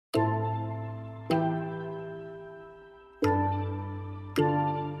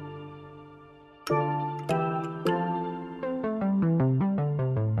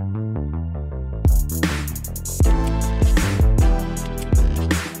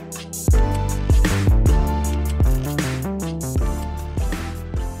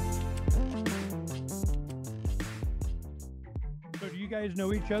guys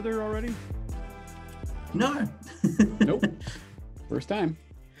know each other already? No. Nope. First time.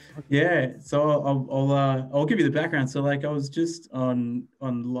 Yeah. So I'll give you the background. So like I was just on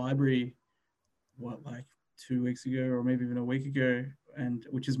Library, like 2 weeks ago or maybe even a week ago, and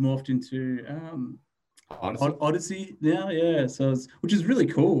which has morphed into Odyssey now. Yeah. So which is really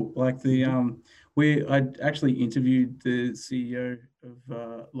cool. Like I actually interviewed the CEO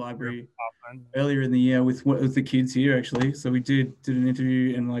of Library earlier in the year with the kids here actually. So we did an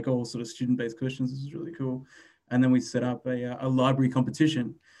interview and like all sort of student-based questions. This was really cool. And then we set up a library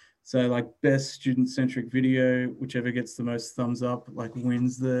competition. So like best student-centric video, whichever gets the most thumbs up, like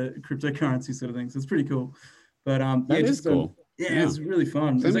wins the cryptocurrency sort of thing. So it's pretty cool. But that is cool. Yeah, it's really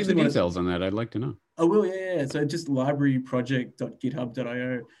fun. Send me the details on that. I'd like to know. I will, yeah. So just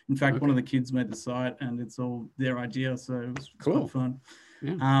libraryproject.github.io. In fact, one of the kids made the site and it's all their idea. So it was quite fun.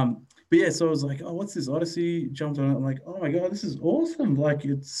 Yeah. But yeah, so I was like, oh, what's this Odyssey? Jumped on it. I'm like, oh my God, this is awesome. Like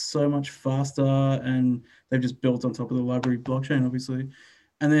it's so much faster and they've just built on top of the library blockchain, obviously.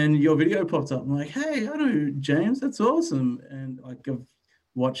 And then your video popped up. I'm like, hey, I know James, that's awesome. And like I've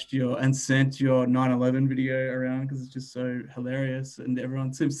watched and sent your 9/11 video around because it's just so hilarious and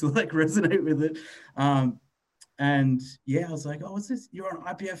everyone seems to like resonate with it. And yeah, I was like, oh, what's this? You're on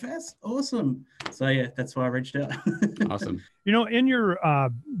IPFS? Awesome. So yeah, that's why I reached out. Awesome. You know, in your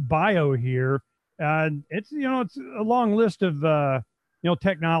bio here, it's it's a long list of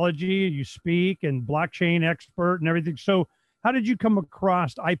technology. You speak and blockchain expert and everything. So how did you come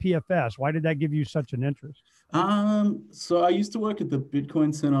across IPFS? Why did that give you such an interest? So I used to work at the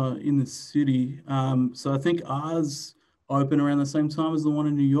Bitcoin Center in the city. So I think ours opened around the same time as the one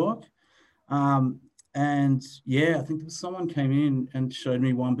in New York. And yeah, I think there was someone came in and showed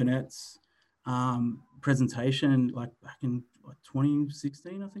me Juan Bennett's presentation like back in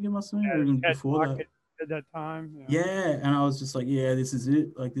 2016, I think it must have been, or even before that. At that time. Yeah, and I was just like, yeah, this is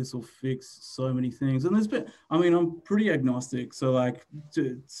it. Like this will fix so many things. And I'm pretty agnostic. So like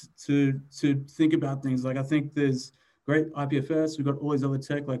to think about things, like I think there's great IPFS. We've got all these other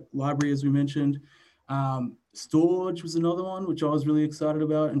tech like library, as we mentioned. Storage was another one, which I was really excited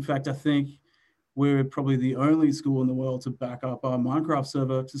about. In fact, I think we're probably the only school in the world to back up our Minecraft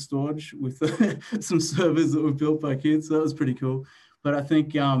server to storage with some servers that were built by kids. So that was pretty cool. But I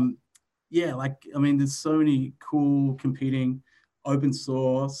think, there's so many cool competing open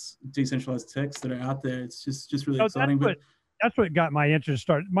source, decentralized techs that are out there. It's just really exciting. That's what got my interest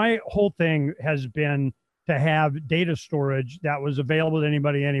started. My whole thing has been to have data storage that was available to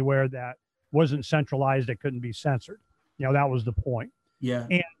anybody, anywhere, that wasn't centralized, that couldn't be censored. That was the point. Yeah.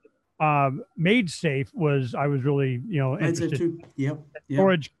 And MaidSafe I was really, interested. Too. Yep.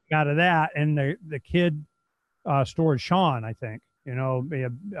 Storage out of that, and the kid storage, Sean, I think, may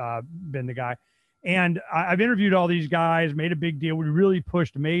have been the guy. And I've interviewed all these guys, made a big deal. We really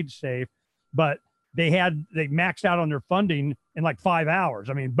pushed MaidSafe, but they maxed out on their funding in like 5 hours.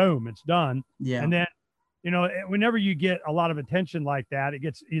 I mean, boom, it's done. Yeah. And then, whenever you get a lot of attention like that, it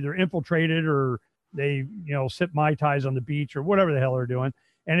gets either infiltrated or they, sip Mai Tais on the beach or whatever the hell they're doing.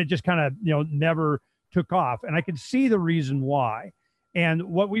 And it just kind of, never took off. And I could see the reason why. And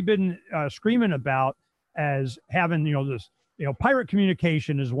what we've been screaming about as having, this, pirate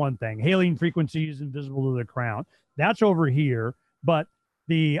communication is one thing. Hailing frequencies invisible to the crown. That's over here. But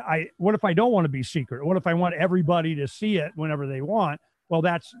what if I don't want to be secret? What if I want everybody to see it whenever they want? Well,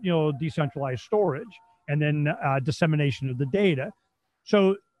 that's, decentralized storage and then dissemination of the data.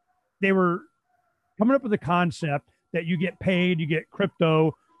 So they were coming up with a concept that you get paid, you get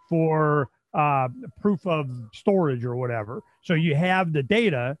crypto for proof of storage or whatever. So you have the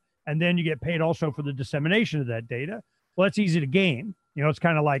data and then you get paid also for the dissemination of that data. Well, that's easy to gain. It's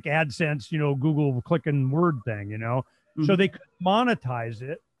kind of like AdSense, Google click and word thing, Mm-hmm. So they could monetize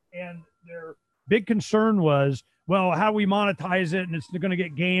it. And their big concern was, well, how do we monetize it? And it's going to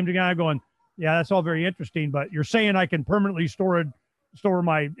get gamed. And I'm going, yeah, that's all very interesting, but you're saying I can permanently store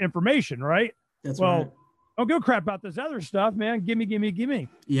my information, right? That's right. Don't give a crap about this other stuff, man. Give me.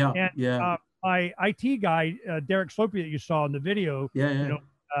 Yeah. And my IT guy, Derek Slopey, that you saw in the video,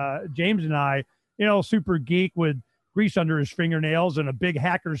 James and I, super geek with grease under his fingernails and a big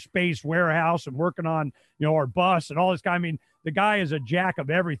hacker space warehouse and working on, our bus and all this guy. I mean, the guy is a jack of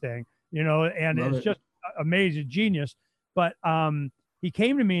everything, and it's just amazing genius. But he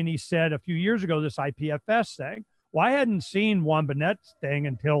came to me and he said a few years ago, this IPFS thing. Well, I hadn't seen Juan Bennett's thing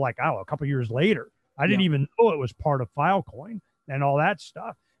until a couple of years later. I didn't even know it was part of Filecoin and all that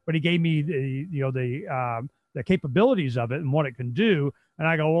stuff. But he gave me the capabilities of it and what it can do. And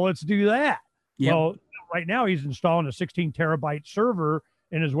I go, well, let's do that. Yep. Well, right now he's installing a 16 terabyte server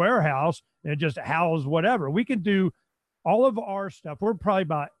in his warehouse and it just houses whatever. We can do all of our stuff, we're probably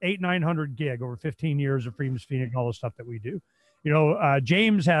about 900 gig over 15 years of Freedom's Phoenix, all the stuff that we do.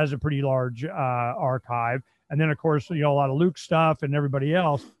 James has a pretty large archive. And then, of course, a lot of Luke's stuff and everybody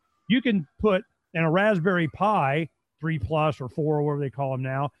else. You can put in a Raspberry Pi 3 Plus or 4 or whatever they call them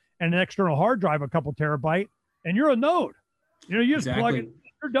now, and an external hard drive, a couple terabyte, and you're a node. You just plug it,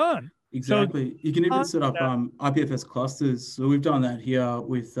 you're done. Exactly. So, you can even set up IPFS clusters. So we've done that here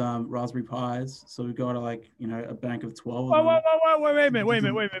with Raspberry Pis. So we've got a bank of 12 of them. Wait a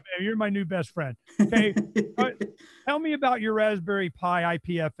minute. You're my new best friend. Okay. Tell me about your Raspberry Pi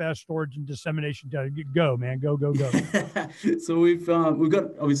IPFS storage and dissemination. Go, man. Go. So we've got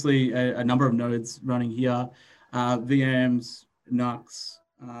obviously a number of nodes running here, VMs, NUCs,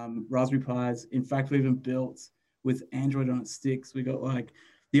 Raspberry Pis. In fact, we even built with Android on its sticks. We got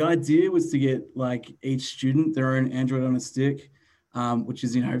the idea was to get each student their own Android on a stick, which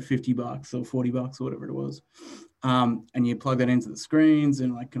is, $50 or $40 or whatever it was. And you plug that into the screens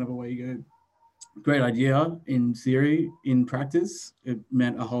and kind of away you go. Great idea in theory. In practice, it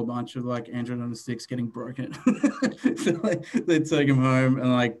meant a whole bunch of Android on the sticks getting broken. So they'd take them home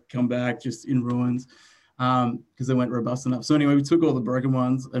and come back just in ruins because they weren't robust enough. So anyway, we took all the broken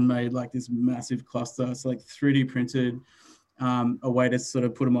ones and made this massive cluster. So 3D printed a way to sort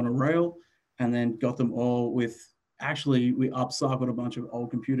of put them on a rail, and then got them all with, actually we upcycled a bunch of old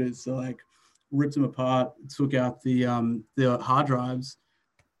computers. So ripped them apart, took out the hard drives,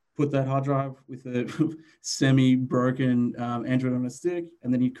 put that hard drive with a semi-broken Android on a stick,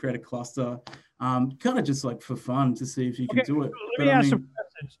 and then you create a cluster, kind of just for fun to see if you can do it. Let me ask some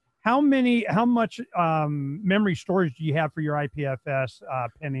questions. How much memory storage do you have for your IPFS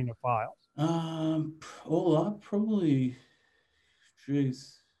pending of files? All up, probably,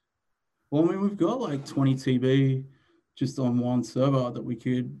 well, we've got 20 TB just on one server that we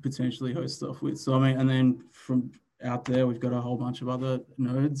could potentially host stuff with. So, and then from out there, we've got a whole bunch of other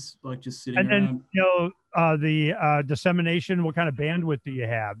nodes just sitting around. And then, the dissemination, what kind of bandwidth do you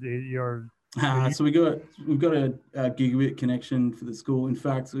have? So we've got a gigabit connection for the school. In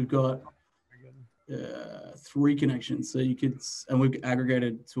fact, we've got 3 connections. So and we've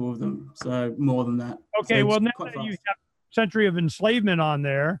aggregated 2 of them. So more than that. Okay, so well, now that you have Century of Enslavement on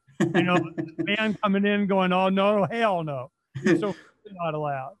there, man coming in going, oh no, hell no. So not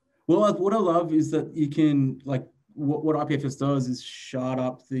allowed. Well, what I love is that you can what IPFS does is shard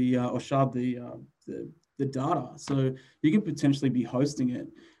the data. So you can potentially be hosting it,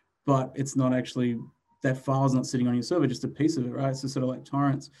 but it's not actually, that file's not sitting on your server, just a piece of it, right? So sort of like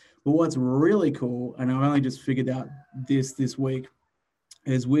torrents. But what's really cool, and I've only just figured out this week,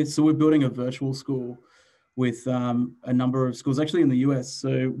 is we're building a virtual school with a number of schools actually in the US.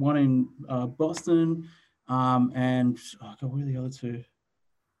 So one in Boston, and where are the other 2?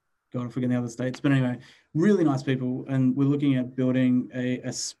 God, I forget the other states. But anyway, really nice people. And we're looking at building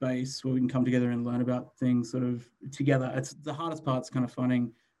a space where we can come together and learn about things sort of together. It's the hardest part's kind of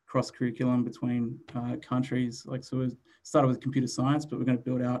finding cross curriculum between countries. So we started with computer science, but we're going to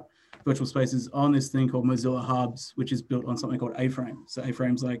build out virtual spaces on this thing called Mozilla Hubs, which is built on something called A-Frame. So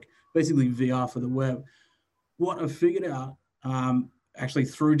A-Frame's basically VR for the web. What I've figured out actually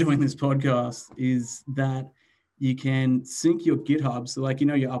through doing this podcast is that you can sync your GitHub. So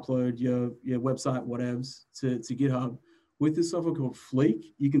you upload your website, whatevs to GitHub. With this software called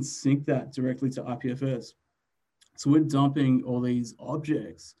Fleek, you can sync that directly to IPFS. So we're dumping all these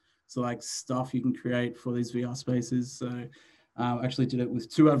objects. So stuff you can create for these VR spaces. So actually did it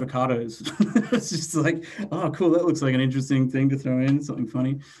with 2 avocados. It's just oh, cool. That looks like an interesting thing to throw in, something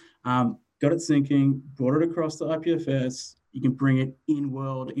funny. Got it syncing, brought it across to IPFS. You can bring it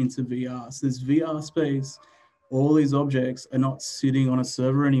in-world into VR. So this VR space, all these objects are not sitting on a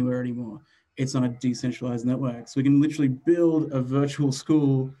server anywhere anymore. It's on a decentralized network. So we can literally build a virtual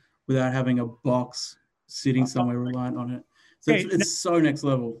school without having a box sitting somewhere reliant on it. So it's so next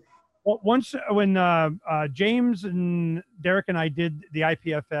level. Once when James and Derek and I did the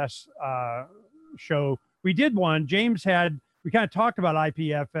IPFS show, we did one. James we kind of talked about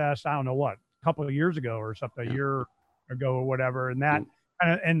IPFS, I don't know what, a couple of years ago or something, a year ago or whatever. And that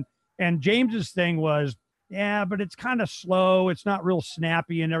and James's thing was, yeah, but it's kind of slow. It's not real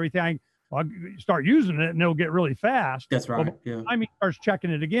snappy and everything. Well, start using it and it'll get really fast. That's right. Well, yeah. I mean, starts checking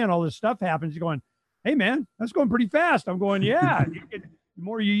it again. All this stuff happens. You're going, hey man, that's going pretty fast. I'm going, yeah. The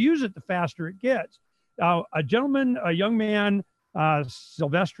more you use it, the faster it gets. A young man,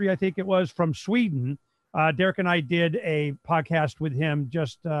 Silvestri, I think it was, from Sweden. Derek and I did a podcast with him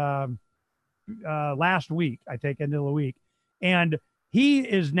just last week, I think, end of the week. And he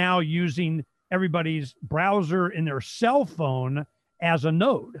is now using everybody's browser in their cell phone as a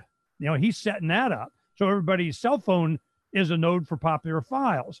node. He's setting that up. So everybody's cell phone is a node for popular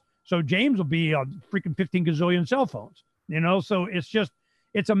files. So James will be on freaking 15 gazillion cell phones, so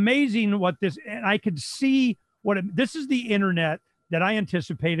it's amazing what this, and I could see this is the internet that I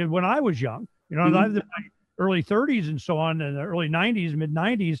anticipated when I was young, I lived in my early 30s and so on, in the early 90s, mid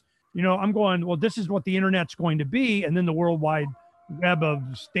 90s, I'm going, well, this is what the internet's going to be. And then the World Wide Web of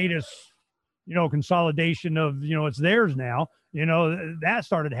status, consolidation of, it's theirs now, that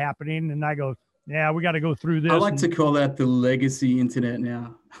started happening. And I go, yeah, we got to go through this. I like to call that the legacy internet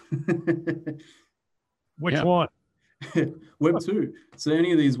now. Which one? Web 2. So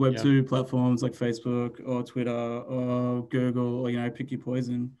any of these Web 2 platforms like Facebook or Twitter or Google or, pick your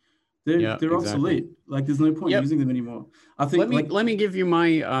poison, they're obsolete. Like there's no point using them anymore. I think let me give you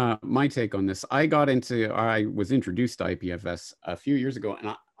my my take on this. I was introduced to IPFS a few years ago,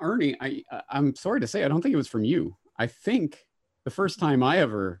 and Ernie, I'm sorry to say, I don't think it was from you. I think the first time I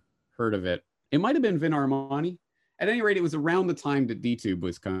ever heard of it, it might have been Vin Armani. At any rate, it was around the time that DTube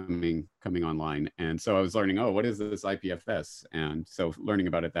was coming online. And so I was learning, what is this IPFS? And so learning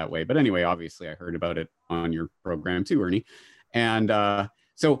about it that way. But anyway, obviously I heard about it on your program too, Ernie. And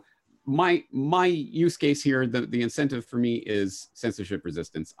so my use case here, the incentive for me is censorship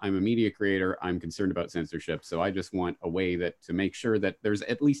resistance. I'm a media creator. I'm concerned about censorship. So I just want a way to make sure that there's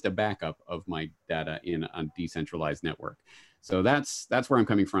at least a backup of my data in a decentralized network. So that's where I'm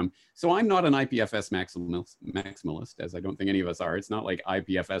coming from. So I'm not an IPFS maximalist, as I don't think any of us are. It's not like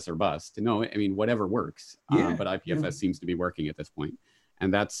IPFS or bust. No, I mean, whatever works. But IPFS seems to be working at this point.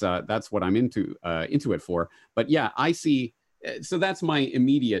 And that's what I'm into it for. But yeah, I see. So that's my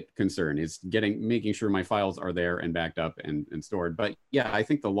immediate concern, is making sure my files are there and backed up and stored. But yeah, I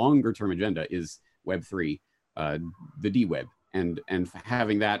think the longer term agenda is Web3, the DWeb, and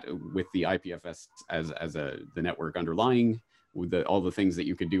having that with the IPFS as the network underlying, with all the things that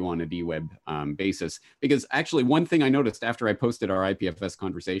you could do on a DWeb basis. Because actually, one thing I noticed after I posted our IPFS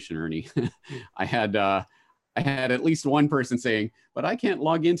conversation, Ernie, I had at least one person saying, "But I can't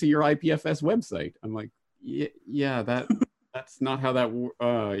log into your IPFS website." I'm like, yeah, that's not how that.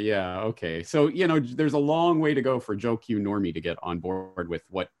 Yeah, okay. So there's a long way to go for Joe Q Normie to get on board with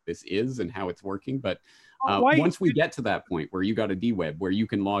what this is and how it's working. But once we get to that point where you got a DWeb where you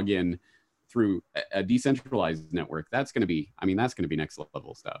can log in through a decentralized network, that's going to be next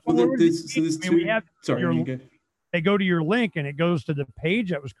level stuff. Well, they go to your link and it goes to the page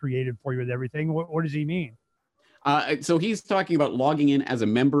that was created for you with everything. What does he mean? So he's talking about logging in as a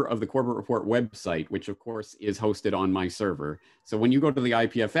member of the Corbett Report website, which of course is hosted on my server. So when you go to the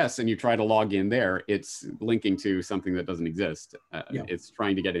IPFS and you try to log in there, it's linking to something that doesn't exist. It's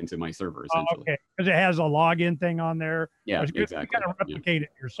trying to get into my server, essentially. Okay, because it has a login thing on there. Yeah, exactly. You got to replicate it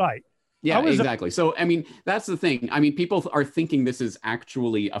in your site. Yeah, exactly. So, I mean, that's the thing. I mean, people are thinking this is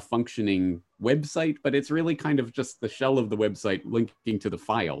actually a functioning website, but it's really kind of just the shell of the website linking to the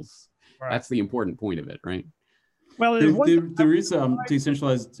files. Right. That's the important point of it, right? Well, there is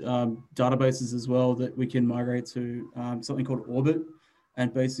decentralized databases as well that we can migrate to, something called Orbit.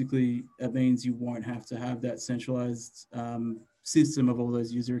 And basically, that means you won't have to have that centralized system of all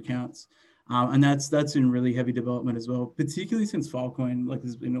those user accounts. And that's in really heavy development as well, particularly since Filecoin, like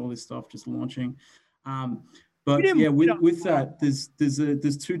there's been all this stuff just launching. But yeah, with that,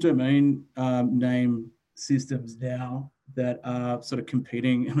 there's two domain name systems now that are sort of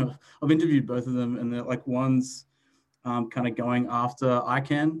competing. And I've interviewed both of them, and they're like one's kind of going after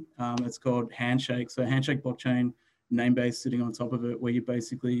ICANN. It's called Handshake. So Handshake blockchain, name base sitting on top of it, where you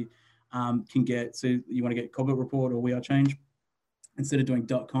basically can get, so you want to get Corbett Report or We Are Change. Instead of doing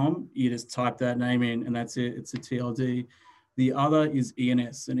 .com, you just type that name in and that's it. It's a TLD. The other is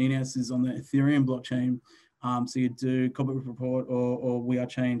ENS, and ENS is on the Ethereum blockchain. So you do Corbett Report or We Are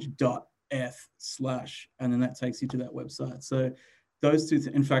Change .f/, and then that takes you to that website. So those two,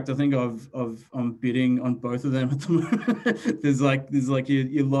 in fact, I think I'm bidding on both of them at the moment. there's like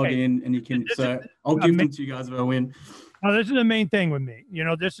you log in and you can. So I'll give them to you guys if I win. Now, this is the main thing with me.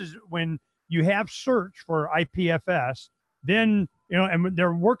 This is when you have search for IPFS, then. And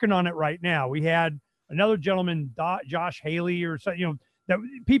they're working on it right now. We had another gentleman, Josh Haley, or so, that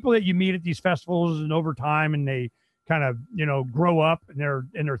people that you meet at these festivals and over time, and they kind of, grow up and they're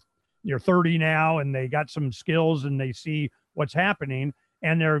 30 now and they got some skills and they see what's happening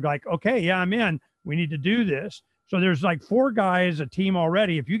and they're like, okay, yeah, I'm in. We need to do this. So there's like 4 guys, a team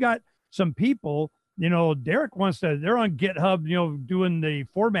already. If you got some people, Derek they're on GitHub, doing the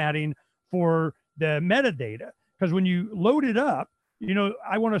formatting for the metadata. Because when you load it up,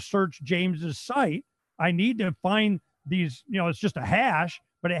 I want to search James's site. I need to find these, it's just a hash,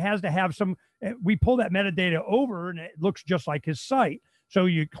 but it has to have we pull that metadata over and it looks just like his site. So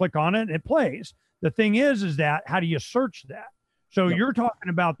you click on it, it plays. The thing is that how do you search that? So you're talking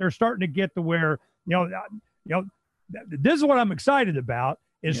about they're starting to get to where, this is what I'm excited about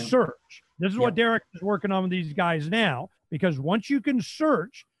is search. This is what Derek is working on with these guys now, because once you can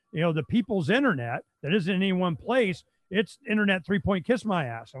search, the people's internet that isn't in any one place, it's internet 3-point kiss my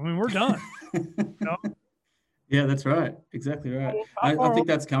ass. I mean, we're done. Yeah, that's right. Exactly right. I think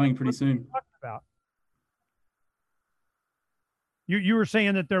that's coming pretty soon. About? You were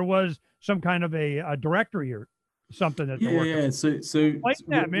saying that there was some kind of a directory or something that they're working on. So like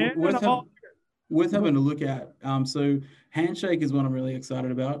that, man. Worth having a look at. So Handshake is one I'm really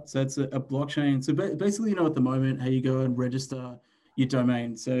excited about. So it's a blockchain. So basically, at the moment, how you go and register your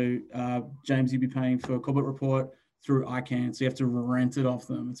domain. So James, you'd be paying for a Corbett report through ICANN. So you have to rent it off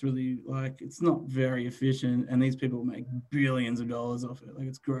them. It's really it's not very efficient. And these people make billions of dollars off it.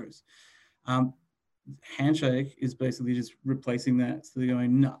 It's gross. Handshake is basically just replacing that. So they're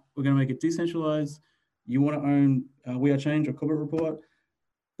going, no, we're going to make it decentralized. You want to own We Are Change or Corbett report?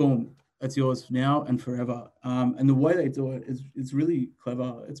 Boom. It's yours now and forever. And the way they do it is it's really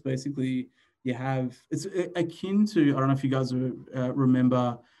clever. It's basically it's akin to, I don't know if you guys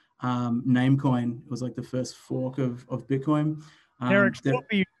remember Namecoin. It was like the first fork of Bitcoin. Eric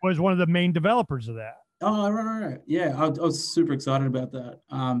Spilby was one of the main developers of that. Oh, right. Yeah, I was super excited about that.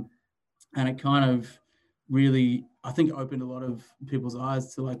 And it kind of really, I think, opened a lot of people's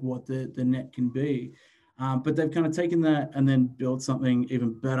eyes to what the net can be. But they've kind of taken that and then built something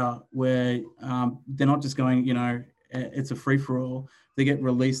even better where they're not just going, it's a free-for-all. They get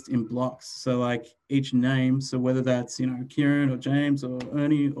released in blocks. So each name, so whether that's, Kieran or James or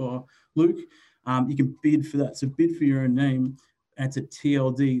Ernie or Luke, you can bid for that. So bid for your own name. And it's a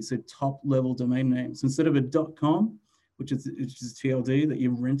TLD, so top-level domain name. So instead of a .com, which is TLD that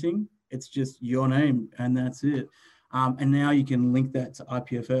you're renting, it's just your name and that's it. And now you can link that to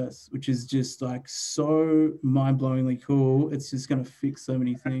IPFS, which is just so mind-blowingly cool. It's just going to fix so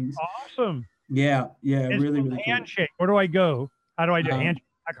many things. Awesome. Yeah, it's really, really Handshake. Cool. Where do I go? How do I do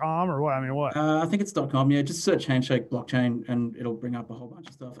Handshake.com or what? I mean, what? I think it's .com. Yeah, just search Handshake blockchain and it'll bring up a whole bunch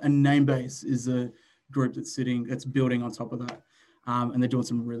of stuff. And Namebase is a group that's building on top of that. And they're doing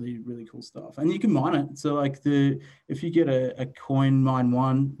some really, really cool stuff. And you can mine it. So if you get a Coin Mine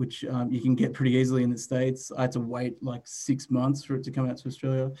 1, which you can get pretty easily in the States, I had to wait 6 months for it to come out to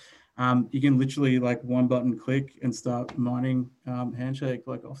Australia. You can literally one button click and start mining Handshake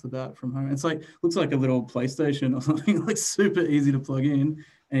off the bat from home. It's looks like a little PlayStation or something, super easy to plug in.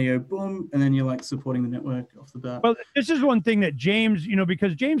 And you go boom, and then you're supporting the network off the bat. Well, this is one thing that James,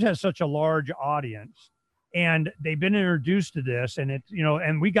 because James has such a large audience. And they've been introduced to this, and it's,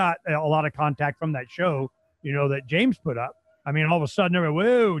 and we got a lot of contact from that show, that James put up. I mean, all of a sudden, everybody,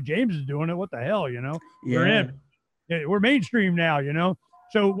 whoa, James is doing it. What the hell, We're mainstream now,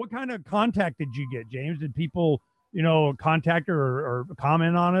 So what kind of contact did you get, James? Did people, contact or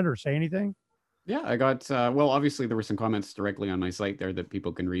comment on it or say anything? Yeah, I got, obviously there were some comments directly on my site there that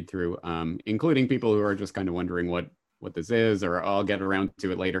people can read through, including people who are just kind of wondering what this is, or I'll get around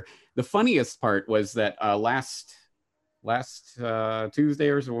to it later. The funniest part was that last Tuesday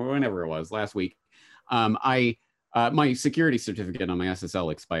or so, whenever it was, last week, my security certificate on my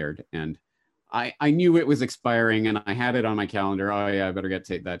SSL expired, and I knew it was expiring, and I had it on my calendar. Oh yeah, I better get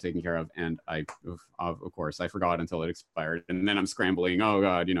that taken care of. And of course, I forgot until it expired, and then I'm scrambling. Oh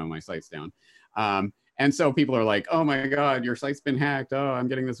God, my site's down. And so people are like, oh my God, your site's been hacked. Oh, I'm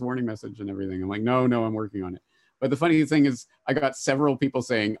getting this warning message and everything. I'm like, no, I'm working on it. But the funny thing is, I got several people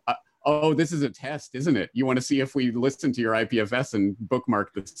saying, oh, this is a test, isn't it? You want to see if we listen to your IPFS and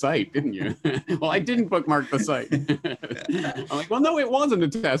bookmark the site, didn't you? Well, I didn't bookmark the site. I'm like, well, no, it wasn't a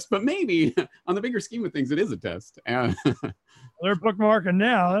test, but maybe on the bigger scheme of things, it is a test. They're bookmarking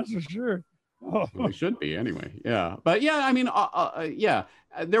now, that's for sure. Well, they should be anyway. Yeah. But yeah, I mean,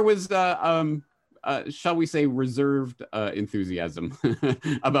 there was, shall we say, reserved enthusiasm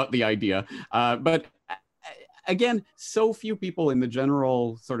about the idea. But again, so few people in the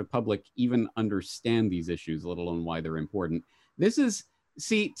general sort of public even understand these issues, let alone why they're important.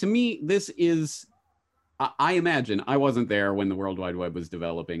 To me, this is, I imagine, I wasn't there when the World Wide Web was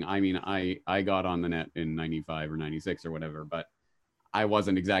developing. I mean, I got on the net in 95 or 96 or whatever, but I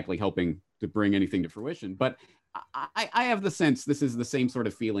wasn't exactly helping to bring anything to fruition. But I have the sense this is the same sort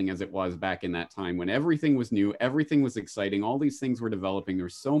of feeling as it was back in that time when everything was new, everything was exciting, all these things were developing, there were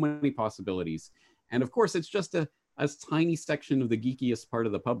so many possibilities. And of course, it's just a tiny section of the geekiest part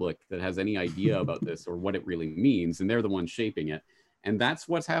of the public that has any idea about this or what it really means. And they're the ones shaping it. And that's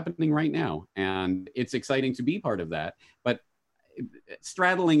what's happening right now. And it's exciting to be part of that. But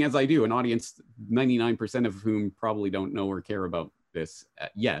straddling, as I do, an audience, 99% of whom probably don't know or care about this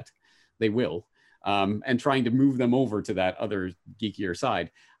yet. They will. And trying to move them over to that other geekier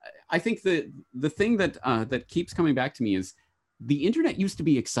side. I think the thing that that keeps coming back to me is the internet used to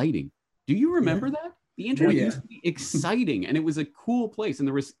be exciting. Do you remember that? The internet used to be exciting, and it was a cool place, and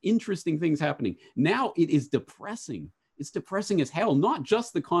there was interesting things happening. Now it is depressing. It's depressing as hell, not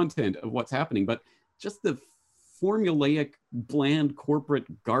just the content of what's happening, but just the formulaic, bland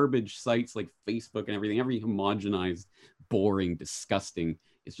corporate garbage sites like Facebook and everything, every homogenized, boring, disgusting.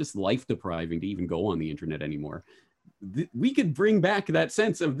 It's just life depriving to even go on the internet anymore. We could bring back that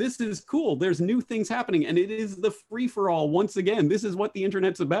sense of this is cool. There's new things happening, and it is the free for all once again. This is what the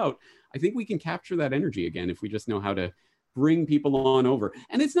internet's about. I think we can capture that energy again if we just know how to bring people on over.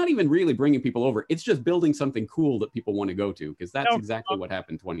 And it's not even really bringing people over. It's just building something cool that people want to go to, because that's exactly what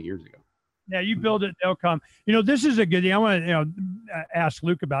happened 20 years ago. Yeah, you build it, they'll come. You know, this is a good thing. I want to ask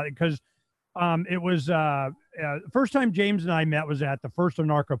Luke about it, because it was first time James and I met was at the first of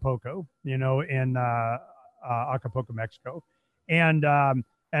Acapulco, in Acapulco, Mexico. And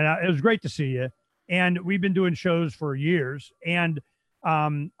it was great to see you. And we've been doing shows for years. And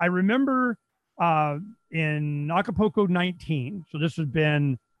I remember in Acapulco 19, so this has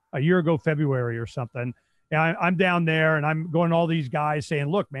been a year ago, February or something. And I'm down there and I'm going to all these guys saying,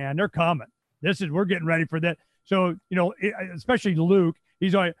 look, man, they're coming. We're getting ready for that. So, especially Luke,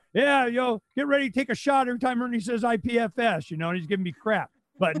 he's like, yeah, get ready to take a shot every time Ernie says IPFS, and he's giving me crap.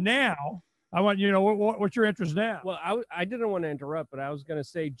 But now I want, what's your interest now? Well, I didn't want to interrupt, but I was going to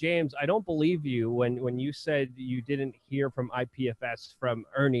say, James, I don't believe you when you said you didn't hear from IPFS from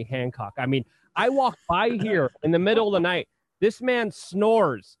Ernie Hancock. I mean, I walked by here in the middle of the night. This man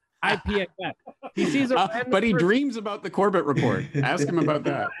snores IPFS. He sees but he dreams about the Corbett report. Ask him about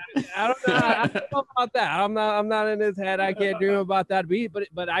that. I don't know about that. I'm not in his head. I can't dream about that.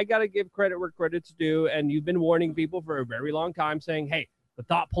 But I got to give credit where credit's due. And you've been warning people for a very long time, saying, hey, the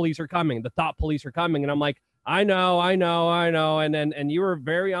thought police are coming. The thought police are coming. And I'm like, I know. And you were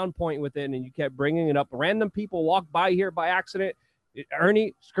very on point with it, and you kept bringing it up. Random people walk by here by accident.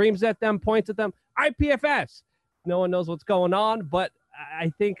 Ernie screams at them, points at them, IPFS. No one knows what's going on, but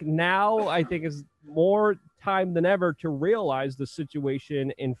I think now is more time than ever to realize the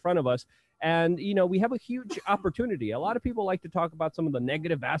situation in front of us. And, we have a huge opportunity. A lot of people like to talk about some of the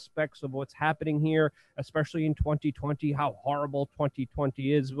negative aspects of what's happening here, especially in 2020, how horrible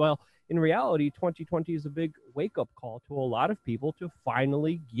 2020 is. Well, in reality, 2020 is a big wake-up call to a lot of people to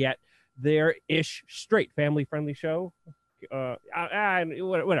finally get their ish straight. Family-friendly show.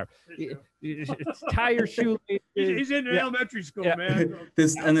 Whatever. It's tie your shoelaces. He's in elementary school, man.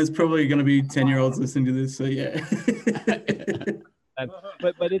 There's probably going to be 10-year-olds listening to this, so yeah.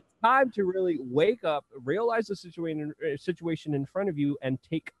 But it's time to really wake up, realize the situation in front of you, and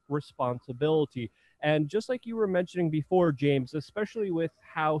take responsibility. And just like you were mentioning before, James, especially with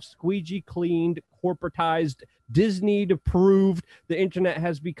how squeegee cleaned, corporatized, Disney'd approved the internet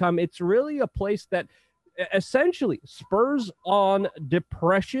has become, it's really a place that essentially spurs on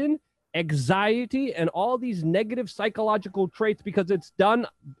depression, anxiety, and all these negative psychological traits, because it's done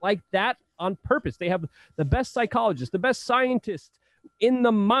like that on purpose. They have the best psychologists, the best scientists in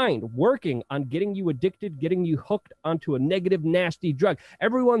the mind working on getting you addicted, getting you hooked onto a negative, nasty drug.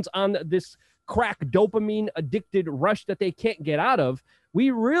 Everyone's on this crack dopamine addicted rush that they can't get out of.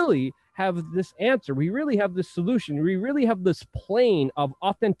 We really have this answer. We really have this solution. We really have this plane of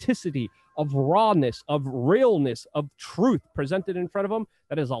authenticity, of rawness, of realness, of truth presented in front of them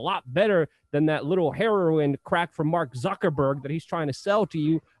that is a lot better than that little heroin crack from Mark Zuckerberg that he's trying to sell to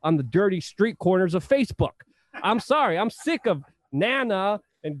you on the dirty street corners of Facebook. I'm sorry. I'm sick of Nana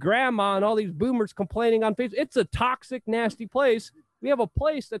and Grandma and all these boomers complaining on Facebook. It's a toxic, nasty place. We have a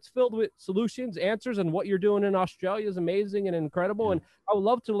place that's filled with solutions, answers, and what you're doing in Australia is amazing and incredible. And I would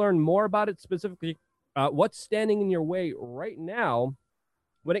love to learn more about it, specifically what's standing in your way right now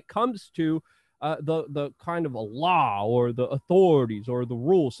when it comes to the kind of a law or the authorities or the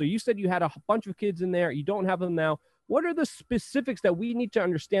rules. So you said you had a bunch of kids in there. You don't have them now. What are the specifics that we need to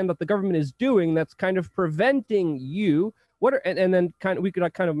understand that the government is doing that's kind of preventing you? And then we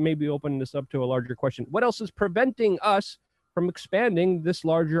could kind of maybe open this up to a larger question. What else is preventing us from expanding this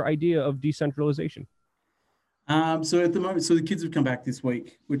larger idea of decentralization? So at the moment, the kids have come back this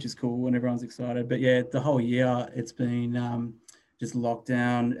week, which is cool and everyone's excited. But yeah, the whole year it's been just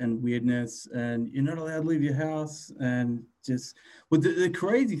lockdown and weirdness, and you're not allowed to leave your house. And just, well, the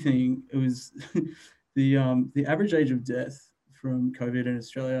crazy thing, it was the average age of death from COVID in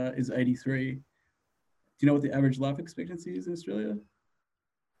Australia is 83. Do you know what the average life expectancy is in Australia?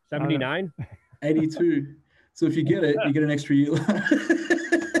 79? 82. So if you get it, you get an extra year.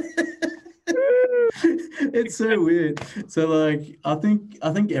 It's so weird. So like, I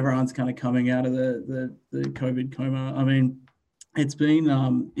think everyone's kind of coming out of the COVID coma. I mean, it's been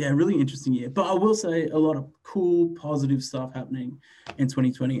a really interesting year. But I will say a lot of cool, positive stuff happening in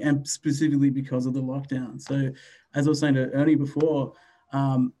 2020, and specifically because of the lockdown. So as I was saying to Ernie before,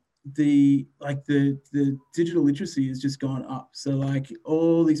 the digital literacy has just gone up. So like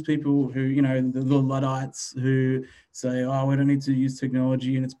all these people who, you know, the Luddites who say, oh, we don't need to use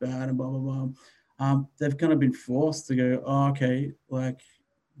technology and it's bad and blah blah blah, they've kind of been forced to go, oh, okay, like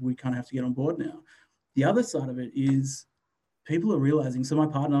we kind of have to get on board now. The other side of it is people are realizing. So my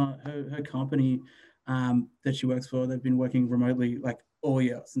partner, her company that she works for, they've been working remotely like all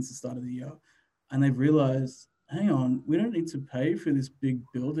year since the start of the year, and they've realized, hang on, we don't need to pay for this big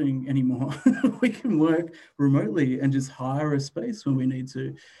building anymore. We can work remotely and just hire a space when we need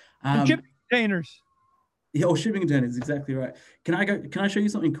to. Shipping containers. Yeah, or shipping containers, exactly right. Can I show you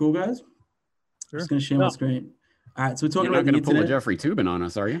something cool, guys? Sure. I'm just going to share my screen. All right, so we're talking You're about not going to pull a internet. Jeffrey Toobin on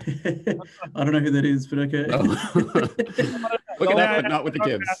us, are you? I don't know who that is, but okay. Oh. Look at that, but not with the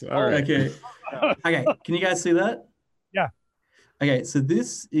kids. All right. Okay. Okay, can you guys see that? Yeah. Okay, so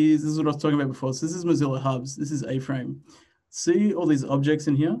this is what I was talking about before. So this is Mozilla Hubs. This is A-Frame. See all these objects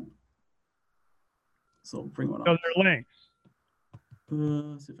in here? So I'll bring one up. So they're links.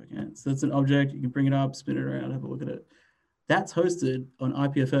 Let's see if I can. So that's an object. You can bring it up, spin it around, have a look at it. That's hosted on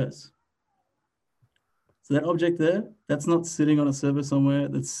IPFS. So that object there, that's not sitting on a server somewhere.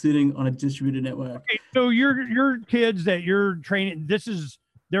 That's sitting on a distributed network. Okay, so your kids that you're training, this is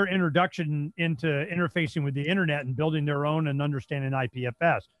their introduction into interfacing with the internet and building their own and understanding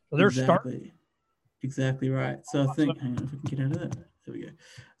IPFS. So they're starting. Exactly right. So I think, hang on, if we can get out of that. There we go.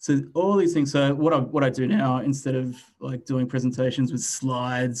 So all these things. So what I do now, instead of like doing presentations with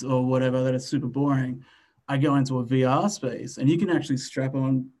slides or whatever that are super boring, I go into a VR space, and you can actually strap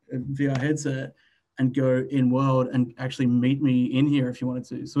on a VR headset and go in world and actually meet me in here if you wanted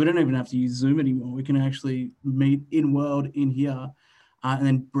to. So we don't even have to use Zoom anymore. We can actually meet in world in here and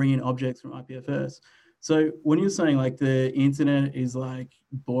then bring in objects from IPFS. So when you're saying like the internet is like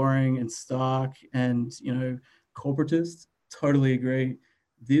boring and stark and, you know, corporatist, totally agree.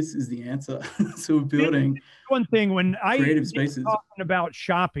 This is the answer. So we're building one thing when creative spaces. Talking about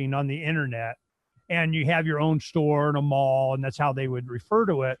shopping on the internet and you have your own store in a mall, and that's how they would refer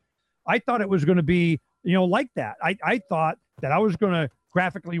to it. I thought it was going to be, you know, like that. I thought that I was going to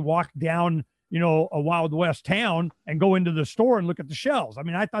graphically walk down, you know, a Wild West town and go into the store and look at the shelves. I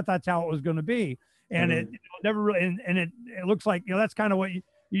mean, I thought that's how it was going to be. And it never really, and it looks like, you know, that's kind of what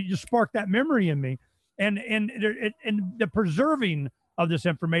you just sparked that memory in me. And the preserving of this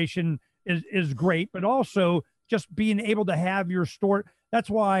information is great, but also just being able to have your store.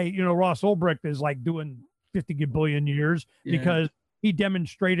 That's why, you know, Ross Ulbricht is like doing 50 billion years because he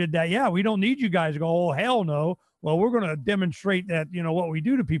demonstrated that, yeah, we don't need you guys to go, oh, hell no. Well, we're going to demonstrate that, you know, what we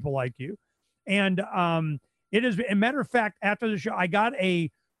do to people like you. And it is, a matter of fact, after the show, I got a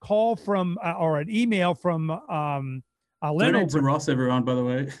call from, or an email from Donate to Ross, everyone, by the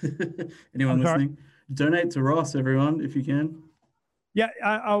way. Anyone listening? Donate to Ross, everyone, if you can. Yeah,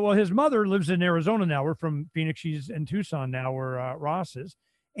 well, his mother lives in Arizona now. We're from Phoenix. She's in Tucson now, where Ross is.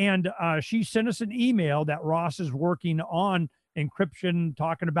 And she sent us an email that Ross is working on encryption,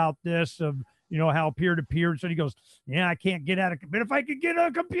 talking about this, of, you know, how peer-to-peer. So he goes, yeah, I can't get at it, but if I could get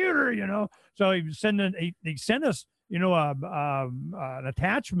a computer, you know. So he sent us, you know, an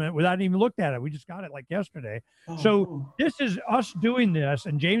attachment without even looked at it. We just got it like yesterday. Oh. So this is us doing this,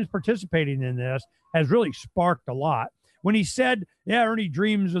 and James participating in this has really sparked a lot. When he said, yeah, Ernie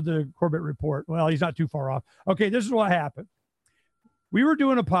dreams of the Corbett Report. Well, he's not too far off. Okay, this is what happened. We were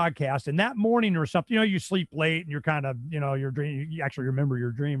doing a podcast, and that morning or something, you know, you sleep late and you're kind of, you know, your dream, you actually remember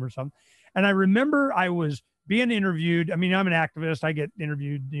your dream or something. And I remember I was being interviewed. I mean, I'm an activist. I get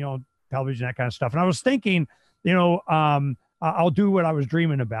interviewed, you know, television, that kind of stuff. And I was thinking, you know, I'll do what I was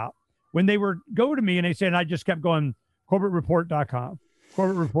dreaming about. When they were go to me and they said, I just kept going, CorbettReport.com.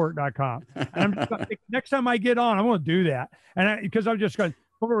 CorbettReport.com. And I'm just gonna think, next time I get on, I'm going to do that. And because I'm just going,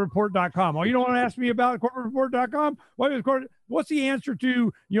 CorbettReport.com. Oh, you don't want to ask me about CorbettReport.com? What's the answer to,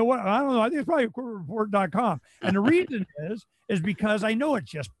 you know what? I don't know. I think it's probably CorbettReport.com. And the reason is because I know it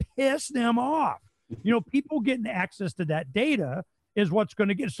just pissed them off. You know, people getting access to that data is what's going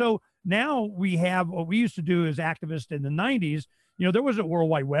to get. So now we have what we used to do as activists in the 90s. You know, there wasn't World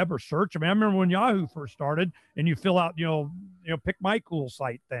Wide Web or search. I mean, I remember when Yahoo first started and you fill out, you know, pick my cool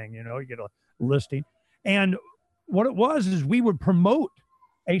site thing, you know, you get a listing. And what it was is we would promote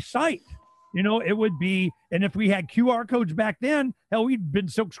a site, you know, it would be, and if we had QR codes back then, hell, we'd been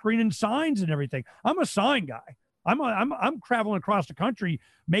silk screening signs and everything. I'm a sign guy. I'm traveling across the country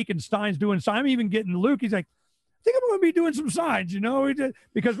making signs, doing signs. I'm even getting Luke. He's like, I think I'm going to be doing some signs,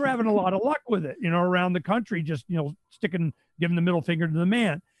 because we're having a lot of luck with it, around the country, just, giving the middle finger to the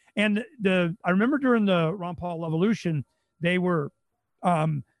man. And I remember during the Ron Paul Evolution, they were,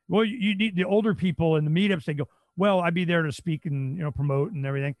 well, you need the older people in the meetups. They go, well, I'd be there to speak and, promote and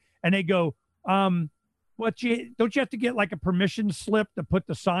everything. And they go, don't you have to get like a permission slip to put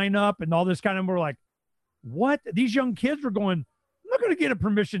the sign up and all this kind of, we're like, what? These young kids were going, I'm not going to get a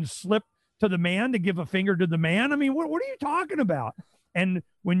permission slip to the man to give a finger to the man. I mean, what are you talking about? And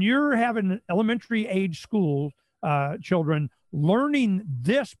when you're having elementary age school children learning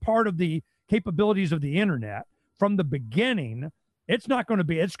this part of the capabilities of the internet from the beginning, it's going to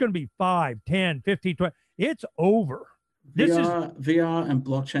be 5, 10, 15, 20. It's over. VR and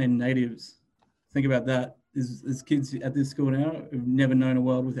blockchain natives. Think about that. There's kids at this school now who've never known a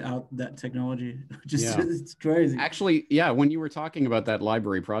world without that technology. It's crazy. Actually, yeah, when you were talking about that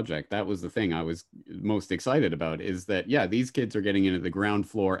library project, that was the thing I was most excited about, is that, these kids are getting into the ground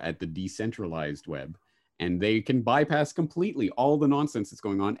floor at the decentralized web, and they can bypass completely all the nonsense that's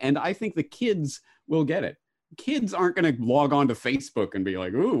going on. And I think the kids will get it. Kids aren't going to log on to Facebook and be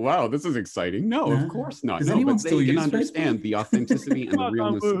like, "Ooh, wow, this is exciting." No, of course not. Does anyone but still they can use understand Facebook? the authenticity and the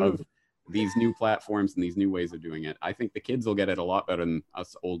realness of these new platforms and these new ways of doing it. I think the kids will get it a lot better than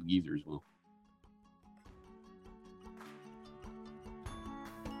us old geezers will.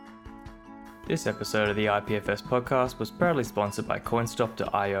 This episode of the IPFS podcast was proudly sponsored by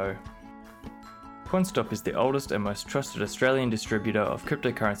Coinstop.io. Coinstop is the oldest and most trusted Australian distributor of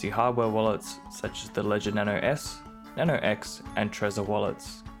cryptocurrency hardware wallets such as the Ledger Nano S, Nano X, and Trezor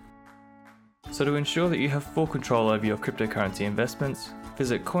wallets. So to ensure that you have full control over your cryptocurrency investments,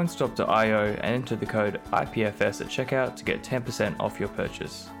 visit Coinstop.io and enter the code IPFS at checkout to get 10% off your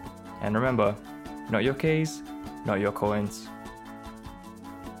purchase. And remember, not your keys, not your coins.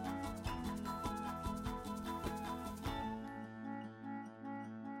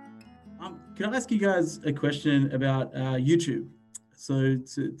 Can I ask you guys a question about YouTube? So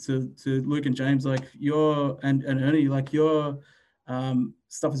to Luke and James, like and Ernie, like your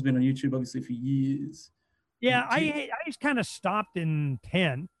stuff has been on YouTube obviously for years. Yeah, I just kind of stopped in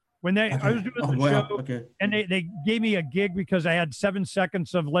 10 when I was doing the show, and they gave me a gig because I had 7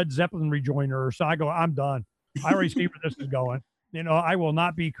 seconds of Led Zeppelin Rejoiner. So I go, I'm done. I already see where this is going. I will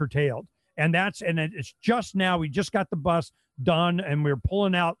not be curtailed. And it's just now, we just got the bus done and we're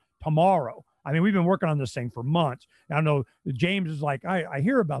pulling out tomorrow. I mean, we've been working on this thing for months. I know James is like, I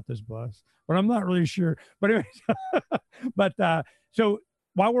hear about this bus, but I'm not really sure. But anyways, so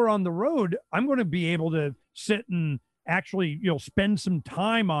while we're on the road, I'm going to be able to sit and actually, spend some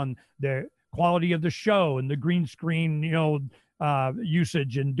time on the quality of the show and the green screen,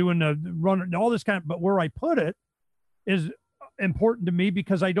 usage and doing the run, all this kind of, but where I put it is important to me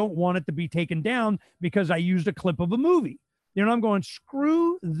because I don't want it to be taken down because I used a clip of a movie. I'm going,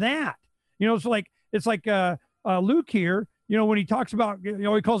 screw that. It's like Luke here, when he talks about,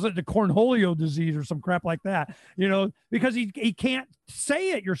 he calls it the cornholio disease or some crap like that, because he can't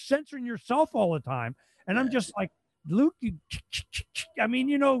say it. You're censoring yourself all the time. And I'm just like, Luke,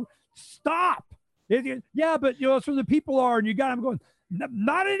 stop. Yeah, but, that's where the people are. And I'm going,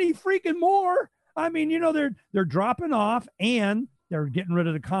 not any freaking more. I mean, they're dropping off and they're getting rid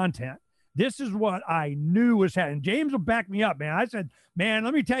of the content. This is what I knew was happening. James will back me up, man. I said, man,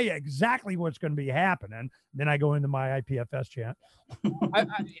 let me tell you exactly what's going to be happening. Then I go into my IPFS chat.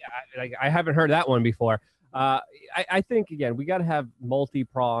 I haven't heard that one before. I think, again, we got to have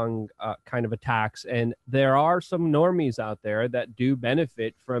multi-pronged kind of attacks. And there are some normies out there that do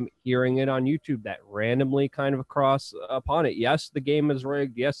benefit from hearing it on YouTube that randomly kind of cross upon it. Yes, the game is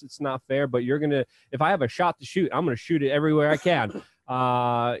rigged. Yes, it's not fair. But if I have a shot to shoot, I'm going to shoot it everywhere I can.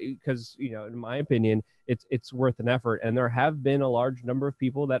 Because, in my opinion, it's worth an effort. And there have been a large number of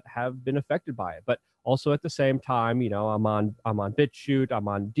people that have been affected by it. But also at the same time, I'm on BitChute, I'm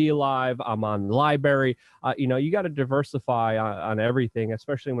on DLive, I'm on Library. You got to diversify on everything,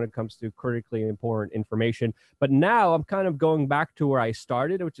 especially when it comes to critically important information. But now I'm kind of going back to where I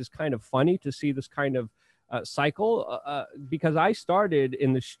started, which is kind of funny to see this kind of cycle, because I started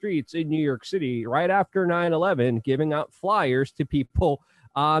in the streets in New York City right after 9/11, giving out flyers to people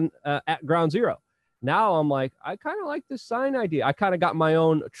at Ground Zero. Now I'm like, I kind of like this sign idea. I kind of got my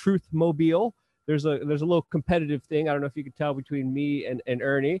own Truth Mobile. There's a little competitive thing. I don't know if you could tell between me and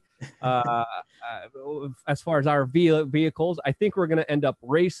Ernie. As far as our vehicles, I think we're going to end up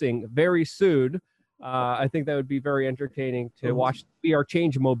racing very soon. I think that would be very entertaining to watch. Be our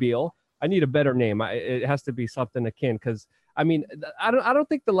Change Mobile. I need a better name. It has to be something akin, because I mean, I don't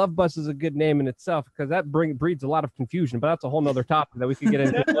think the Love Bus is a good name in itself, because that breeds a lot of confusion. But that's a whole nother topic that we could get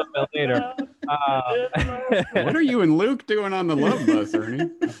into a little bit later. What are you and Luke doing on the Love Bus, Ernie?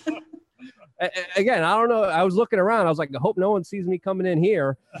 Again, I don't know. I was looking around. I was like, I hope no one sees me coming in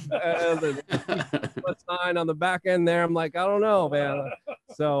here. The sign on the back end there. I'm like, I don't know, man.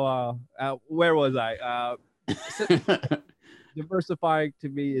 So where was I? Diversifying to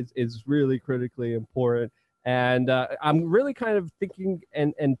me is really critically important. And I'm really kind of thinking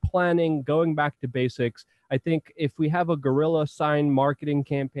and planning, going back to basics. I think if we have a guerrilla sign marketing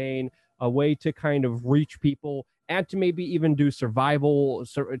campaign, a way to kind of reach people, and to maybe even do survival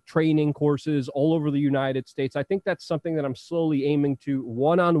training courses all over the United States, I think that's something that I'm slowly aiming to,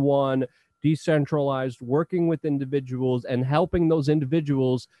 one-on-one, decentralized, working with individuals and helping those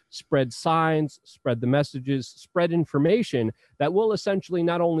individuals spread signs, spread the messages, spread information that will essentially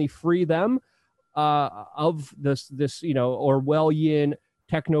not only free them of this Orwellian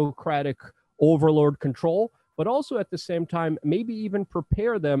technocratic overlord control, but also at the same time maybe even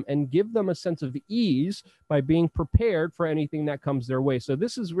prepare them and give them a sense of ease by being prepared for anything that comes their way. So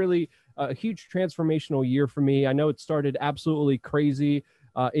this is really a huge transformational year for me. I know it started absolutely crazy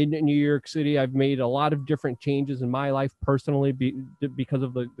in New York City. I've made a lot of different changes in my life personally because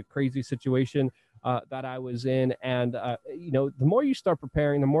of the crazy situation that I was in. And, the more you start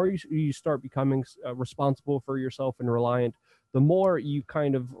preparing, the more you start becoming responsible for yourself and reliant, the more you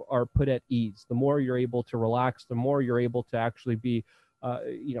kind of are put at ease, the more you're able to relax, the more you're able to actually be,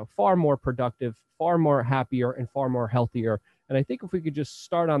 far more productive, far more happier, and far more healthier. And I think if we could just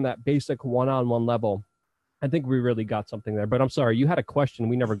start on that basic one-on-one level, I think we really got something there. But I'm sorry, you had a question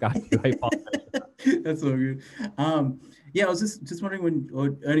we never got to. I apologize. That's so good. Yeah, I was just wondering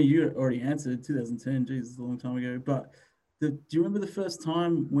Ernie, you already answered 2010. Jesus, a long time ago. But do you remember the first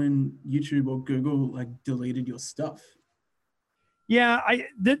time when YouTube or Google deleted your stuff? Yeah,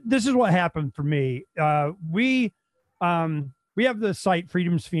 this is what happened for me. We have the site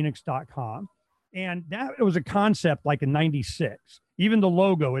freedomsphoenix.com, and that it was a concept like in '96. Even the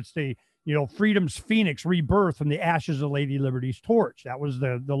logo, it's the Freedom's Phoenix rebirth from the ashes of Lady Liberty's torch. That was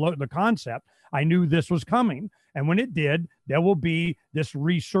the concept. I knew this was coming, and when it did, there will be this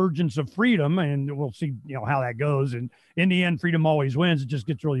resurgence of freedom, and we'll see how that goes. And in the end, freedom always wins. It just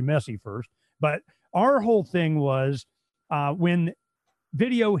gets really messy first. But our whole thing was when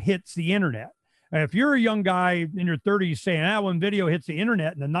video hits the internet. If you're a young guy in your 30s saying, when video hits the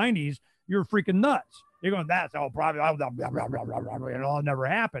internet in the 90s, you're freaking nuts. You're going, that's all probably, it'll never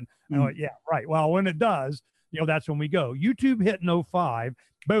happen. Yeah, right. Well, when it does, that's when we go. YouTube hit in 05.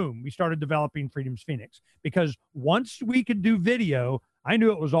 Boom. We started developing Freedom's Phoenix, because once we could do video, I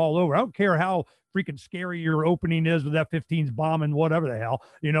knew it was all over. I don't care how freaking scary your opening is with F-15s bombing, whatever the hell,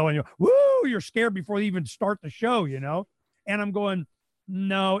 and you're scared before they even start the show, and I'm going,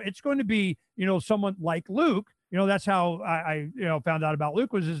 no, it's going to be, someone like Luke. That's how I found out about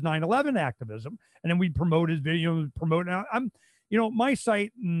Luke, was his 9/11 activism. And then we promote his video, my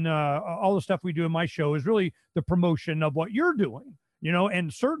site and all the stuff we do in my show is really the promotion of what you're doing,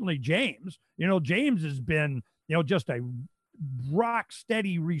 and certainly James, James has been, just a rock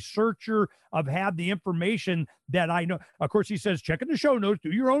steady researcher. I've had the information that I know. Of course, he says, check in the show notes, do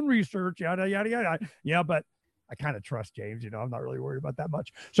your own research, yada, yada, yada. Yeah, but I kind of trust James, I'm not really worried about that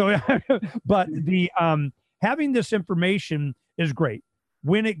much. So, but the, having this information is great.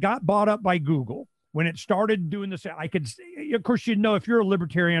 When it got bought up by Google, when it started doing this, I could, of course, if you're a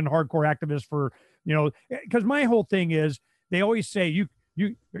libertarian hardcore activist for, because my whole thing is, they always say,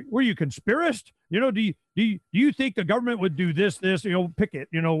 were you conspiracist? Do you think the government would do this, pick it,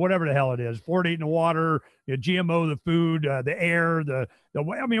 whatever the hell it is, fluoridating the water, GMO, the food, the air,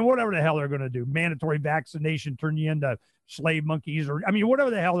 whatever the hell they're going to do, mandatory vaccination, turn you into slave monkeys, or,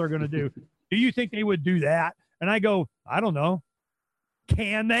 whatever the hell they're going to do. Do you think they would do that? And I go, I don't know.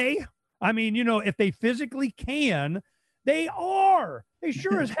 Can they? If they physically can, they are. They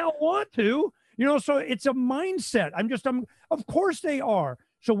sure as hell want to. So it's a mindset. Of course they are.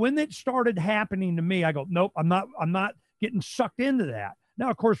 So when it started happening to me, I go, nope, I'm not getting sucked into that. Now,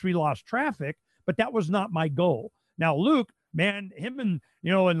 of course, we lost traffic, but that was not my goal. Now, Luke, man, him and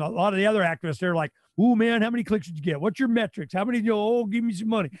a lot of the other activists, they're like, ooh, man, how many clicks did you get? What's your metrics? How many, give me some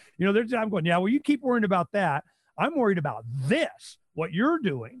money. I'm going, yeah, well, you keep worrying about that. I'm worried about this, what you're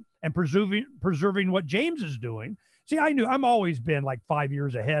doing, and preserving what James is doing. See, I'm always been like 5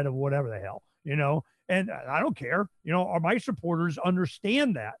 years ahead of whatever the hell, and I don't care. My supporters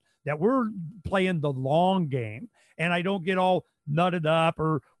understand that we're playing the long game, and I don't get all nutted up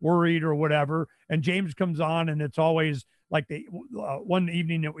or worried or whatever. And James comes on, and it's always like the one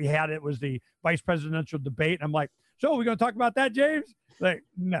evening that we had, it was the vice presidential debate. And I'm like, So we're going to talk about that, James? Like,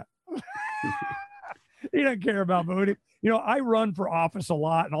 no. He doesn't care about voting. I run for office a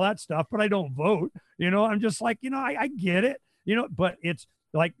lot and all that stuff, but I don't vote. I'm just like, I get it, but it's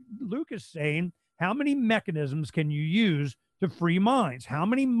like Luke is saying, how many mechanisms can you use to free minds? How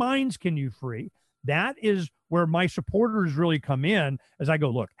many minds can you free? That is where my supporters really come in as I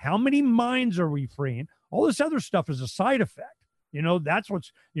go, look, how many minds are we freeing? All this other stuff is a side effect. That's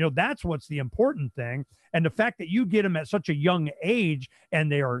what's the important thing. And the fact that you get them at such a young age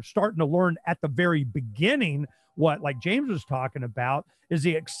and they are starting to learn at the very beginning, what like James was talking about is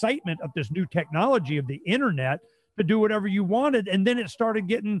the excitement of this new technology of the internet to do whatever you wanted. And then it started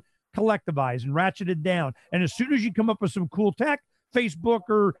getting collectivized and ratcheted down. And as soon as you come up with some cool tech, Facebook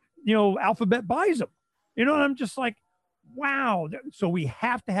or, Alphabet buys them, and I'm just like, wow. So we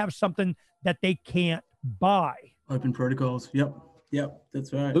have to have something that they can't buy. Open protocols. Yep.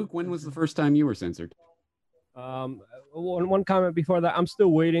 That's right. Luke, when was the first time you were censored? One comment before that. I'm still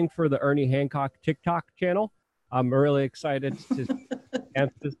waiting for the Ernie Hancock TikTok channel. I'm really excited to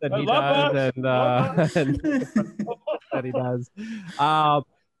answers that he does and that he does.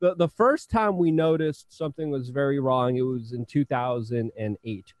 The first time we noticed something was very wrong, it was in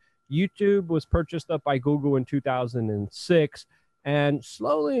 2008. YouTube was purchased up by Google in 2006. And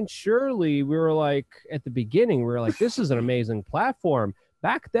slowly and surely, we were like, at the beginning, we were like, this is an amazing platform.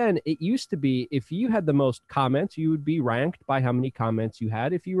 Back then, it used to be if you had the most comments, you would be ranked by how many comments you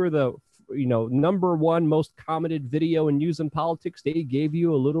had. If you were the number one most commented video in news and politics, they gave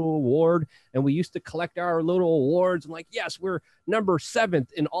you a little award. And we used to collect our little awards. I'm like, yes, we're number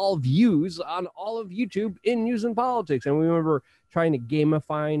 7th in all views on all of YouTube in news and politics. And we remember trying to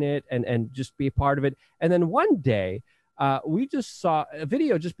gamify it and just be a part of it. And then one day, we just saw a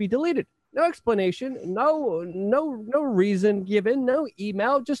video just be deleted. No explanation, no reason given, no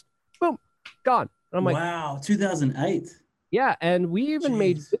email, just boom, gone. And I'm like, wow, 2008. Yeah, and we even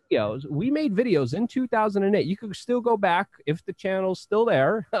made videos. We made videos in 2008. You could still go back if the channel's still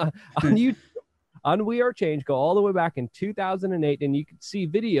there on YouTube. On We Are Change, go all the way back in 2008, and you could see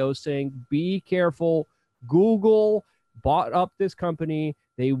videos saying, be careful, Google bought up this company.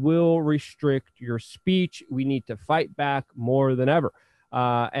 They will restrict your speech. We need to fight back more than ever.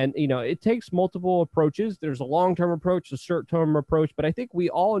 And, it takes multiple approaches. There's a long-term approach, a short-term approach, but I think we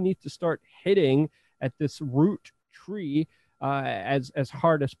all need to start hitting at this root tree as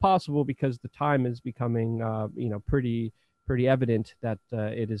hard as possible, because the time is becoming, pretty evident that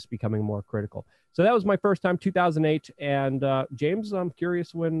it is becoming more critical. So that was my first time, 2008. And James, I'm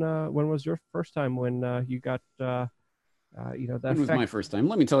curious, when was your first time when you got that? It was my first time.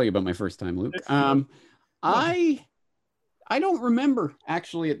 Let me tell you about my first time, Luke. I don't remember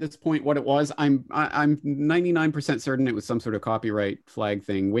actually at this point what it was. I'm 99% certain it was some sort of copyright flag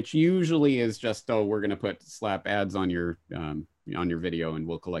thing, which usually is just, oh, we're going to slap ads on your video and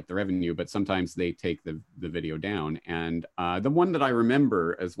we'll collect the revenue. But sometimes they take the video down. And the one that I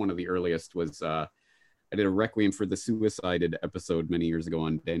remember as one of the earliest was I did a Requiem for the Suicided episode many years ago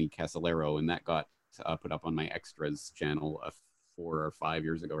on Danny Casolaro, and that got put up on my extras channel 4 or 5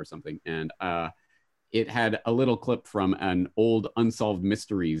 years ago or something. And it had a little clip from an old Unsolved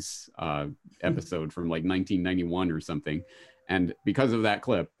Mysteries episode from like 1991 or something. And because of that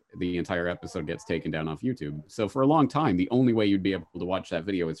clip, the entire episode gets taken down off YouTube. So for a long time, the only way you'd be able to watch that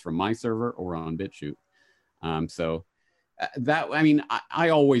video is from my server or on BitChute. I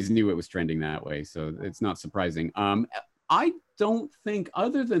always knew it was trending that way, so it's not surprising. I don't think,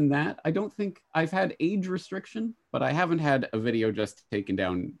 other than that, I don't think I've had age restriction, but I haven't had a video just taken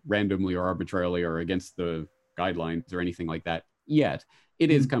down randomly or arbitrarily or against the guidelines or anything like that yet. It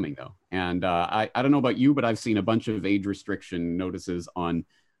is coming though. And I don't know about you, but I've seen a bunch of age restriction notices on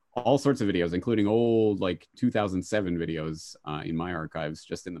all sorts of videos, including old like 2007 videos in my archives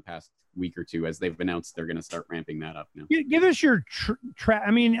just in the past week or two, as they've announced they're going to start ramping that up now. Give us your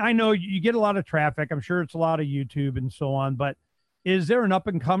I know you get a lot of traffic. I'm sure it's a lot of YouTube and so on, but is there an up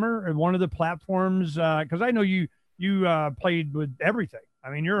and comer in one of the platforms? Because I know you played with everything. I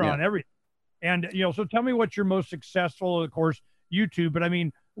mean, you're on everything. And, so tell me what's your most successful, of course, YouTube, but I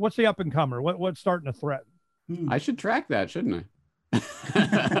mean, what's the up and comer? What's starting to threaten? I should track that, shouldn't I?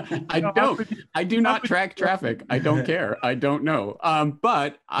 I do not track traffic. I don't care. I don't know.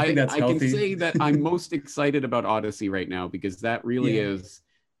 But I can say that I'm most excited about Odysee right now, because that really is,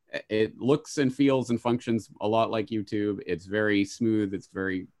 it looks and feels and functions a lot like YouTube. It's very smooth. It's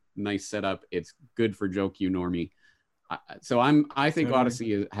very nice setup. It's good for joke you normie. So I think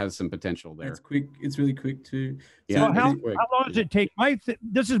Odysee has some potential there. It's quick. It's really quick too. Yeah. So how long does it take?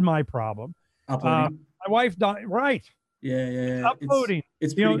 This is my problem. Uploading. My wife died. Right. Yeah. Uploading.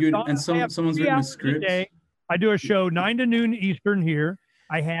 It's pretty good. And someone's written a script. I do a show 9 to noon Eastern here.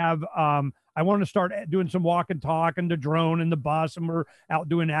 I have I want to start doing some walk and talk and the drone and the bus, and we're out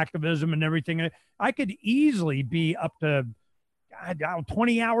doing activism and everything. I could easily be up to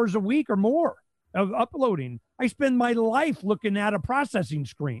 20 hours a week or more of uploading. I spend my life looking at a processing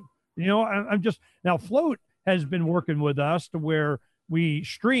screen. I'm just now Float has been working with us to where we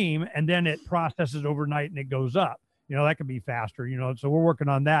stream and then it processes overnight and it goes up. That could be faster, so we're working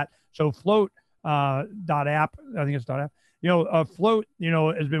on that. So Float .app, I think it's .app. Float,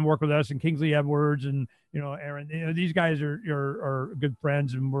 has been working with us, and Kingsley Edwards and, Aaron, these guys are good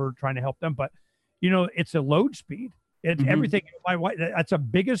friends, and we're trying to help them. But, it's a load speed. It's everything. My wife, that's a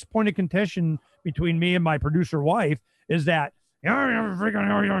biggest point of contention between me and my producer wife is that, it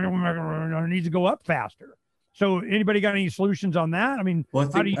needs to go up faster. So anybody got any solutions on that? I mean,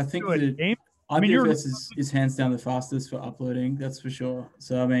 well, how do you think do it, James? IPFS is hands down the fastest for uploading. That's for sure.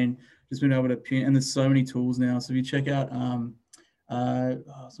 So, I mean, just being able to pin, and there's so many tools now. So if you check out someone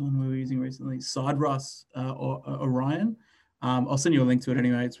we were using recently, SideRush or Orion. I'll send you a link to it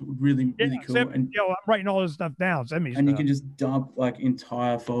anyway. It's really cool. And I'm writing all this stuff down. Send me and you stuff. can just dump like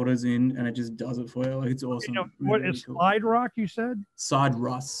entire folders in, and it just does it for you. Like, it's awesome. What is cool. SlideRock? You said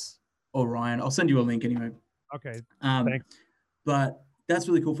SideRush Orion. I'll send you a link anyway. Okay. Thanks. But that's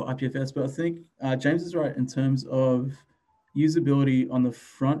really cool for IPFS. But I think James is right in terms of usability on the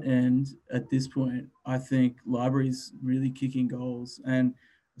front end. At this point, I think library's really kicking goals. And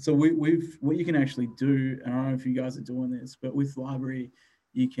so we've what you can actually do, and I don't know if you guys are doing this, but with library,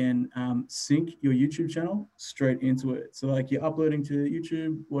 you can sync your YouTube channel straight into it. So like you're uploading to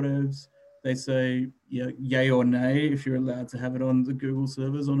YouTube, whatevs, they say yay or nay if you're allowed to have it on the Google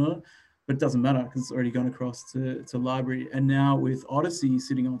servers or not. But it doesn't matter because it's already gone across to library. And now with Odyssey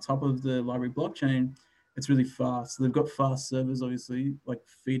sitting on top of the library blockchain, it's really fast. So they've got fast servers, obviously, like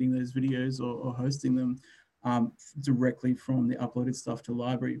feeding those videos or hosting them directly from the uploaded stuff to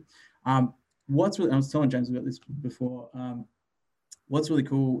library. I was telling James about this before. What's really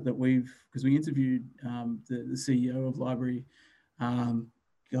cool that because we interviewed the CEO of library.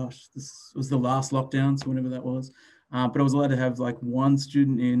 This was the last lockdown, so whenever that was. But I was allowed to have like one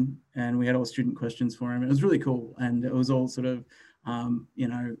student in, and we had all student questions for him. It was really cool. And it was all sort of,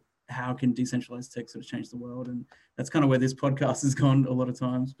 how can decentralized tech sort of change the world? And that's kind of where this podcast has gone a lot of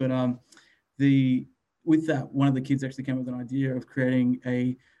times. But with that, one of the kids actually came up with an idea of creating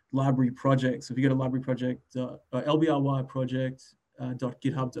a library project. So if you go to library project, LBRY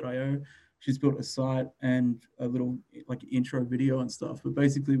project.github.io, she's built a site and a little like intro video and stuff. But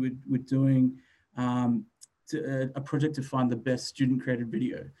basically we're doing a project to find the best student created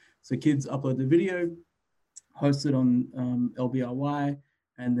video. So kids upload the video, host it on LBRY,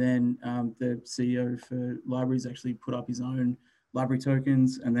 and then the CEO for libraries actually put up his own library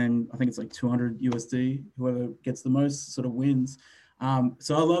tokens, and then I think it's like 200 USD. Whoever gets the most sort of wins.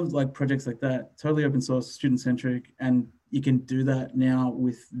 So I love like projects like that, totally open source, student centric, and you can do that now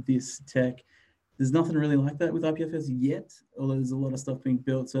with this tech. There's nothing really like that with IPFS yet, although there's a lot of stuff being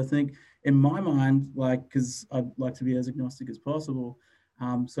built. So I think in my mind, like, because I'd like to be as agnostic as possible,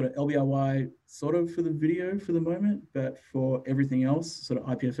 sort of LBRY sort of for the video for the moment, but for everything else, sort of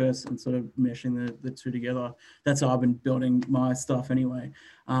IPFS and sort of meshing the two together. That's how I've been building my stuff anyway.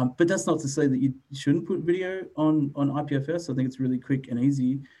 But that's not to say that you shouldn't put video on IPFS. I think it's really quick and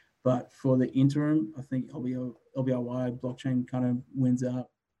easy. But for the interim, I think LBRY blockchain kind of wins out.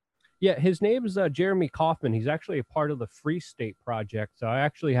 Yeah, his name is Jeremy Kaufman. He's actually a part of the Free State Project. So I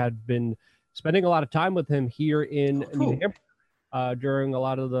actually had been spending a lot of time with him here in New Hampshire during a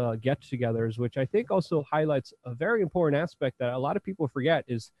lot of the get-togethers, which I think also highlights a very important aspect that a lot of people forget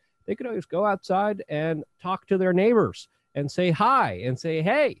is they could always go outside and talk to their neighbors and say hi and say,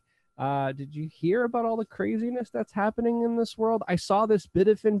 hey, did you hear about all the craziness that's happening in this world? I saw this bit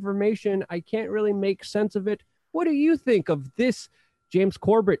of information. I can't really make sense of it. What do you think of this James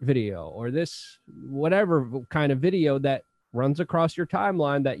Corbett video or this whatever kind of video that runs across your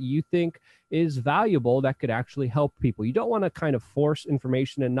timeline that you think is valuable that could actually help people? You don't want to kind of force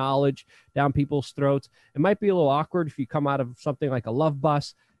information and knowledge down people's throats. It might be a little awkward if you come out of something like a Love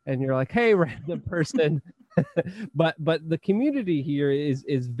Bus and you're like, hey, random person. but the community here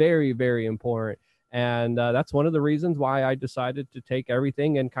is very, very important. And that's one of the reasons why I decided to take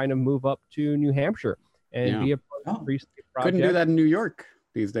everything and kind of move up to New Hampshire and be a part of the Free State Project. Couldn't do that in New York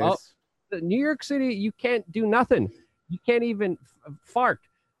these days. New York City, you can't do nothing. You can't even fart.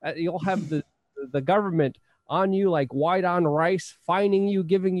 You'll have the government on you like white on rice, fining you,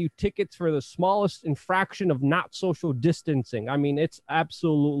 giving you tickets for the smallest infraction of not social distancing. I mean, it's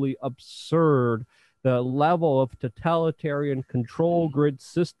absolutely absurd the level of totalitarian control grid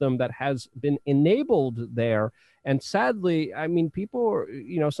system that has been enabled there. And sadly, I mean, people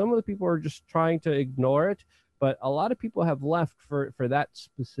are, some of the people are just trying to ignore it, but a lot of people have left for that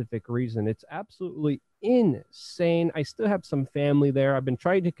specific reason. It's absolutely insane. I still have some family there. I've been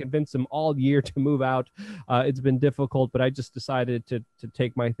trying to convince them all year to move out. It's been difficult, but I just decided to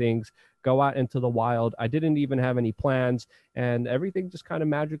take my things, go out into the wild. I didn't even have any plans, and everything just kind of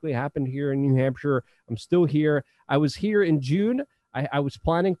magically happened here in New Hampshire. I'm still here. I was here in June. I was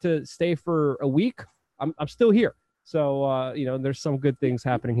planning to stay for a week. I'm still here. So, there's some good things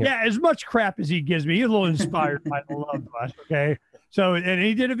happening here. Yeah, as much crap as he gives me, he's a little inspired by the Love Bus. Okay. So, and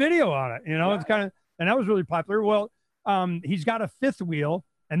he did a video on it, it's kind of, and that was really popular. Well, he's got a fifth wheel,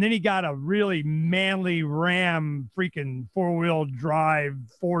 and then he got a really manly Ram freaking 4-wheel drive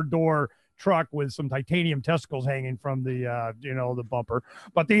 4-door truck with some titanium testicles hanging from the, the bumper.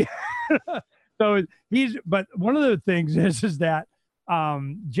 But but one of the things is that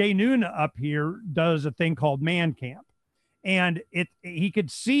Jay Noon up here does a thing called Man Camp, and he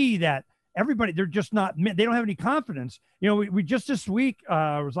could see that everybody, they're just not, they don't have any confidence. We just this week,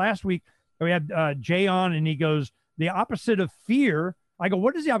 it was last week, we had Jay on, and he goes, the opposite of fear. I go,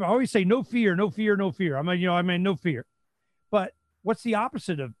 what is the opposite? I always say no fear, no fear, no fear. I mean, no fear. But what's the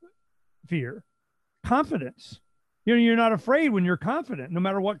opposite of fear? Confidence. You're not afraid when you're confident. No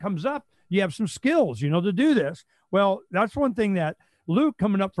matter what comes up, you have some skills, to do this. Well, that's one thing that Luke,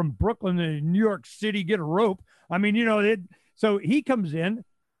 coming up from Brooklyn to New York City, get a rope. I mean, so he comes in.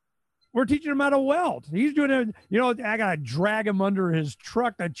 We're teaching him how to weld. He's doing it. I got to drag him under his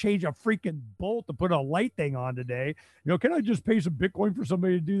truck to change a freaking bolt to put a light thing on today. Can I just pay some Bitcoin for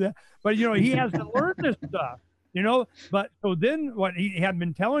somebody to do that? But, he has to learn this stuff, But so then what he had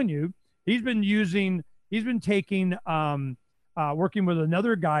been telling you, he's been taking, working with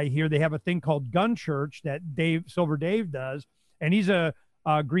another guy here. They have a thing called Gun Church that Silver Dave does. And he's a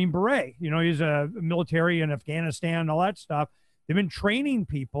Green Beret. He's a military in Afghanistan and all that stuff. They've been training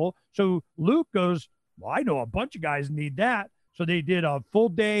people. So Luke goes, well, I know a bunch of guys need that. So they did a full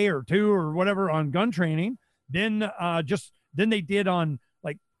day or two or whatever on gun training. Then then they did on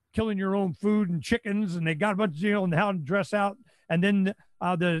like killing your own food and chickens, and they got a bunch of, on how to dress out. And then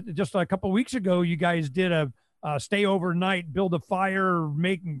just a couple of weeks ago, you guys did a stay overnight, build a fire,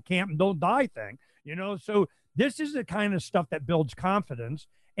 make camp and don't die thing. So this is the kind of stuff that builds confidence.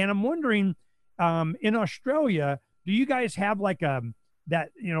 And I'm wondering, in Australia, do you guys have like that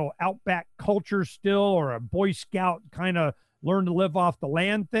outback culture still, or a Boy Scout kind of learn to live off the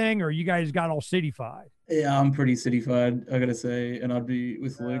land thing, or you guys got all cityfied? Yeah, I'm pretty cityfied, I gotta say, and I'd be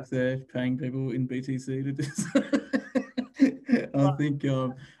with Luke there, paying people in BTC to do this. I think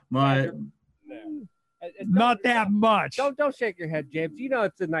not that much. Don't shake your head, James.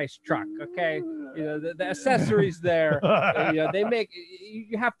 It's a nice truck, okay? The accessories there. They make.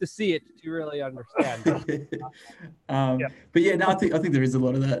 You have to see it to really understand. But yeah, no, I think there is a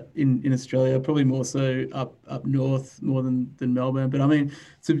lot of that in Australia. Probably more so up north, more than Melbourne. But I mean,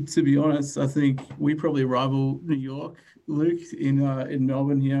 to be honest, I think we probably rival New York, Luke, in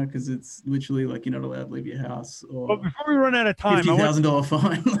Melbourne here, because it's literally like you're not allowed to leave your house. But before we run out of time, $50,000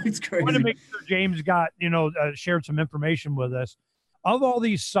 fine. It's crazy. I want to make sure James got shared some information with us of all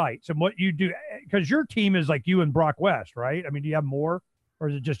these sites and what you do, because your team is like you and Brock West, right? I mean, do you have more, or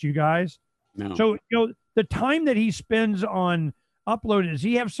is it just you guys? No. So the time that he spends on uploading, does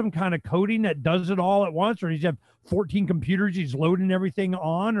he have some kind of coding that does it all at once, or does he have 14 computers he's loading everything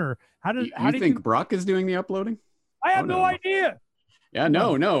on, or how do you think Brock is doing the uploading? I have no idea. Yeah,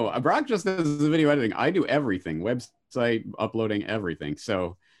 no. Brock just does the video editing. I do everything, website uploading, everything.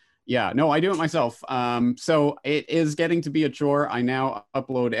 So yeah, no, I do it myself. So it is getting to be a chore. I now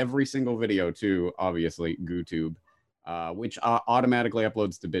upload every single video to, obviously, GooTube, which automatically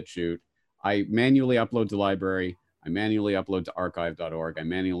uploads to BitChute. I manually upload to Library. I manually upload to archive.org. I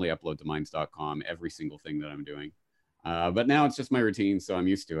manually upload to minds.com, every single thing that I'm doing. But now it's just my routine, so I'm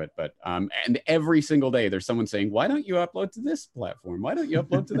used to it. But and every single day there's someone saying, why don't you upload to this platform? Why don't you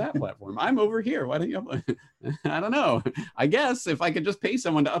upload to that platform? I'm over here. Why don't you upload? I don't know. I guess if I could just pay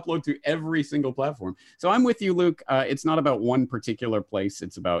someone to upload to every single platform. So I'm with you, Luke. It's not about one particular place.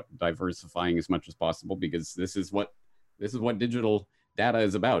 It's about diversifying as much as possible, because this is what digital data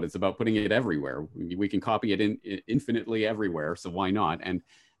is about. It's about putting it everywhere. We can copy it infinitely everywhere. So why not?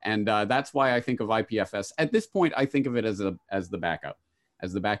 And that's why I think of IPFS. At this point, I think of it as the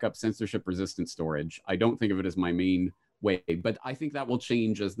backup censorship-resistant storage. I don't think of it as my main way, but I think that will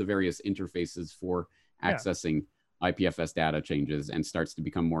change as the various interfaces for accessing IPFS data changes and starts to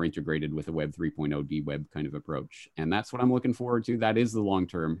become more integrated with a Web 3.0 DWeb kind of approach. And that's what I'm looking forward to. That is the long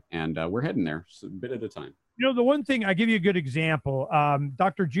term, and we're heading there, so a bit at a time. You know, the one thing, I give you a good example.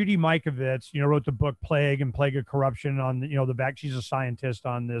 Dr. Judy Mikovits, you know, wrote the book Plague and Plague of Corruption on, you know, she's a scientist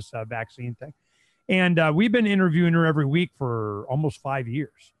on this vaccine thing. And we've been interviewing her every week for almost 5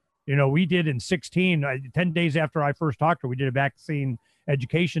 years. You know, we did in 10 days after I first talked to her, we did a vaccine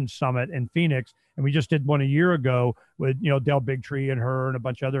education summit in Phoenix. And we just did one a year ago with, you know, Del Bigtree and her and a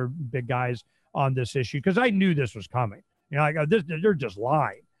bunch of other big guys on this issue, because I knew this was coming. You know, like they're just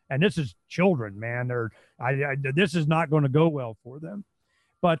lying. And this is children, man. This is not going to go well for them.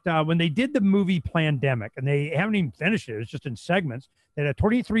 But when they did the movie Plandemic, and they haven't even finished it, it's just in segments, they had a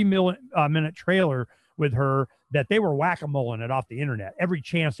 23-minute trailer with her that they were whack-a-moling it off the internet every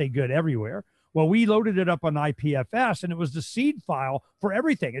chance they could everywhere. Well, we loaded it up on IPFS, and it was the seed file for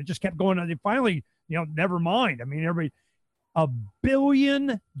everything. It just kept going. And finally, you know, never mind. I mean, 1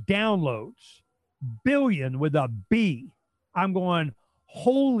 billion downloads, billion with a B. I'm going,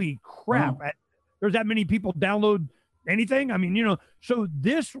 holy crap. Wow. There's that many people download anything. I mean, you know, so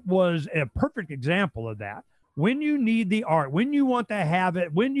this was a perfect example of that. When you need the art, when you want to have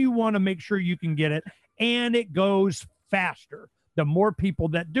it, when you want to make sure you can get it, and it goes faster, the more people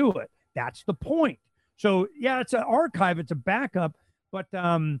that do it. That's the point. So yeah, it's an archive, it's a backup, but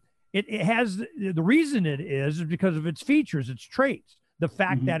it has, the reason it is because of its features, its traits, the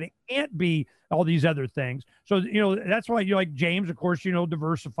fact that it can't be all these other things. So, you know, that's why you like James, of course, you know,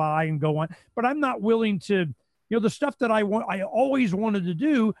 diversify and go on, but I'm not willing to, you know, the stuff that I always wanted to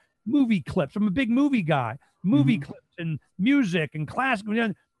do, movie clips. I'm a big movie guy, movie clips and music and classical.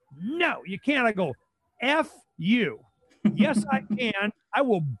 No, you can't. I go, F you. Yes, I can. I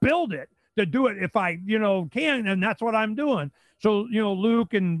will build it to do it if I, you know, can. And that's what I'm doing. So, you know,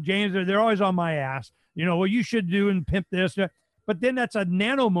 Luke and James, they're always on my ass. You know, well, you should do and pimp this. But then that's a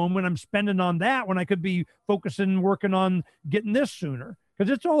nano moment I'm spending on that when I could be focusing, working on getting this sooner.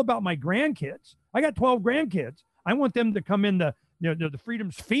 Because it's all about my grandkids. I got 12 grandkids. I want them to come in the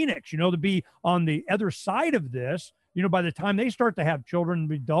Freedom's Phoenix, you know, to be on the other side of this. You know, by the time they start to have children and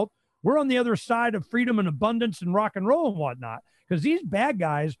be adult, we're on the other side of freedom and abundance and rock and roll and whatnot, because these bad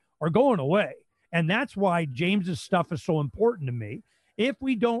guys are going away. And that's why James's stuff is so important to me. If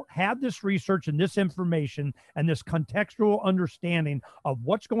we don't have this research and this information and this contextual understanding of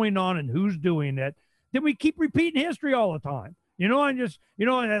what's going on and who's doing it, then we keep repeating history all the time. You know, I just, you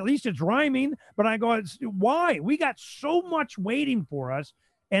know, at least it's rhyming, but I go, why? We got so much waiting for us,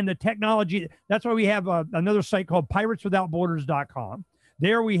 and the technology. That's why we have another site called pirateswithoutborders.com.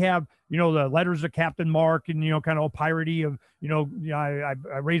 There we have, you know, the letters of Captain Mark and, you know, kind of piratey of, you know, I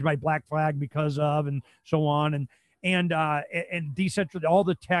raised my black flag because of, and so on. And decentralized, all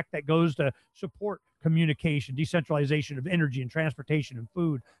the tech that goes to support communication, decentralization of energy and transportation and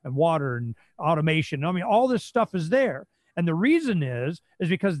food and water and automation. I mean, all this stuff is there. And the reason is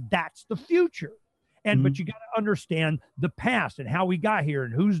because that's the future. And, but you got to understand the past and how we got here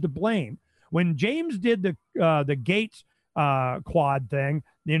and who's to blame. When James did the Gates quad thing,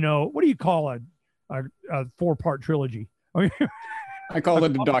 you know, what do you call a 4-part trilogy? I call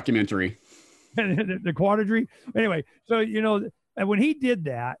it a documentary. the quadrilogy. Anyway, so, you know, when he did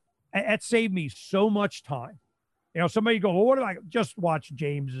that, that saved me so much time. You know, somebody go, well, what do I just watch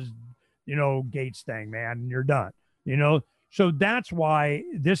James's, you know, Gates thing, man, and you're done, you know? So that's why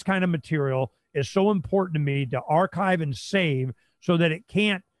this kind of material is so important to me to archive and save so that it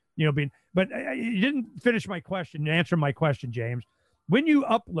can't, you know, be, but you didn't finish my question, answer my question, James. When you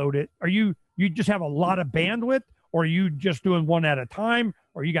upload it, are you just have a lot of bandwidth, or are you just doing one at a time,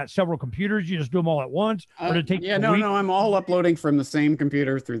 or you got several computers, you just do them all at once? Or it take no, I'm all uploading from the same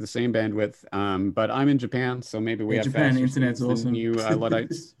computer through the same bandwidth. But I'm in Japan, so maybe we have Japan internet's awesome. You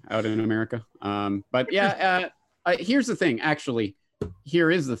Luddites out in America. But yeah, here's the thing, actually. Here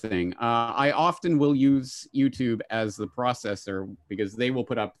is the thing. I often will use YouTube as the processor because they will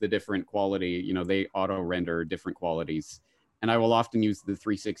put up the different quality, you know, they auto render different qualities. And I will often use the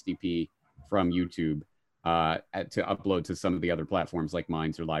 360p from YouTube to upload to some of the other platforms like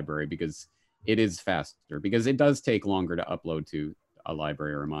Minds or Library, because it is faster, because it does take longer to upload to a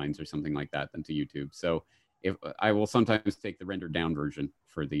Library or a Minds or something like that than to YouTube. So if I will sometimes take the rendered down version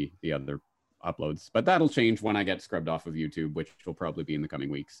for the other uploads, but that'll change when I get scrubbed off of YouTube, which will probably be in the coming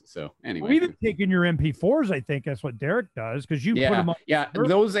weeks. So anyway, we've been taking your MP4s. I think that's what Derek does, because you put them on. Yeah,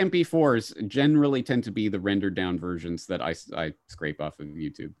 those MP4s generally tend to be the rendered down versions that I scrape off of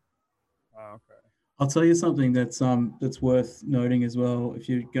YouTube. Oh, okay. I'll tell you something that's worth noting as well. If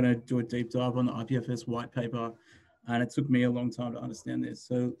you're going to do a deep dive on the IPFS white paper, and it took me a long time to understand this.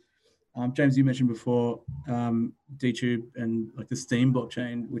 So James, you mentioned before DTube and like the Steam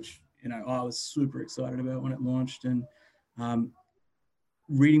blockchain, which I was super excited about when it launched. And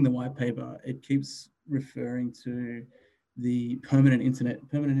reading the white paper, it keeps referring to the permanent internet.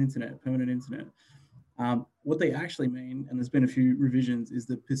 What they actually mean, and there's been a few revisions, is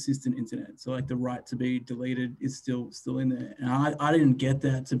the persistent internet. So like the right to be deleted is still in there. And I didn't get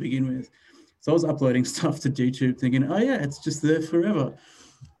that to begin with. So I was uploading stuff to DTube thinking, oh yeah, it's just there forever.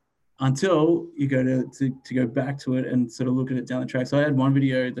 Until you go to go back to it and sort of look at it down the track. So I had one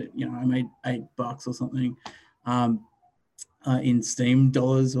video that, I made $8 or something in Steam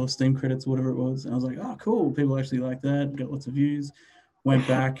dollars or Steam credits or whatever it was. And I was like, oh, cool. People actually like that. Got lots of views. Went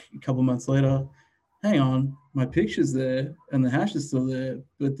back a couple of months later. Hang on, my picture's there and the hash is still there,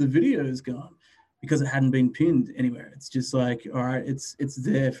 but the video is gone because it hadn't been pinned anywhere. It's just like, all right, it's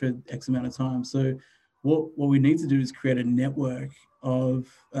there for X amount of time. So what we need to do is create a network of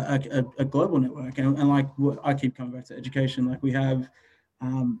a global network. And like what I keep coming back to education, like we have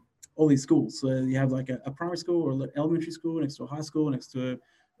all these schools. So you have like a primary school or an elementary school next to a high school, next to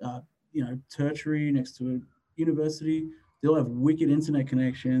a tertiary, next to a university. They'll have wicked internet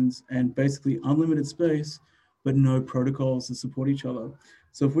connections and basically unlimited space, but no protocols to support each other.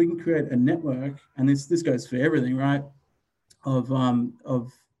 So if we can create a network, and this goes for everything, right? Of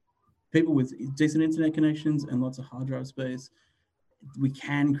people with decent internet connections and lots of hard drive space, we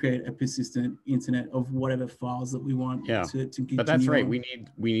can create a persistent internet of whatever files that we want to continue. But that's right. On.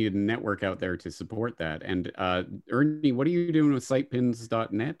 We need a network out there to support that. And Ernie, what are you doing with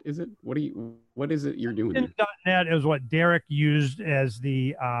sitepins.net? Is it? What is it you're doing? Sitepins.net is what Derek used as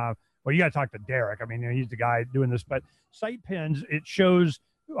the well, you got to talk to Derek. I mean, he's the guy doing this, but Sitepins, it shows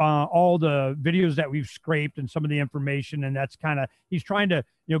all the videos that we've scraped and some of the information. And that's kind of, he's trying to,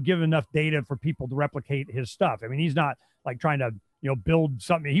 give enough data for people to replicate his stuff. I mean, he's not like trying to, build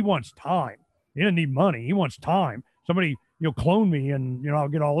something. He wants time. He doesn't need money. He wants time. Somebody, clone me and, I'll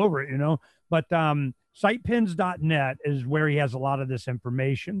get all over it, but sitepins.net is where he has a lot of this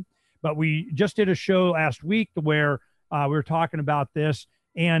information. But we just did a show last week where we were talking about this,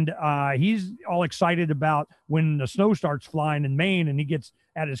 and he's all excited about when the snow starts flying in Maine and he gets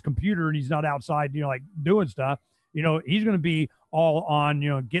at his computer and he's not outside, like doing stuff, he's going to be all on,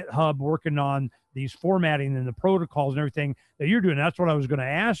 GitHub working on these formatting and the protocols and everything that you're doing. That's what I was going to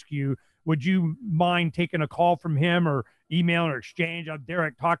ask you. Would you mind taking a call from him or email or exchange? I'll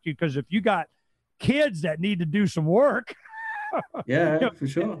Derek talk to you, because if you got kids that need to do some work, yeah, for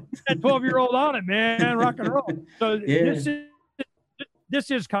sure. That 12-year-old on it, man, rock and roll. So yeah.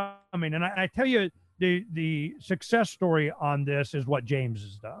 This is coming, and I tell you, the success story on this is what James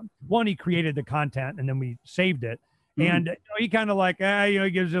has done. One, he created the content, and then we saved it. And he kind of like, he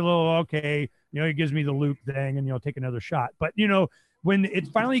gives it a little, okay, he gives me the loop thing and, take another shot. But, when it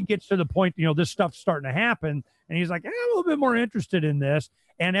finally gets to the point, this stuff's starting to happen, and he's like, I'm a little bit more interested in this.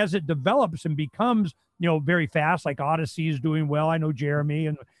 And as it develops and becomes, very fast, like Odyssey is doing well. I know Jeremy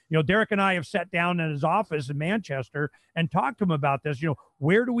and, Derek and I have sat down in his office in Manchester and talked to him about this.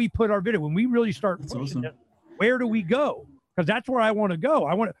 Where do we put our video? When we really start pushing it, where do we go? Because that's where I want to go.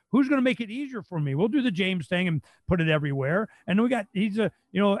 Who's going to make it easier for me? We'll do the James thing and put it everywhere. And he's a,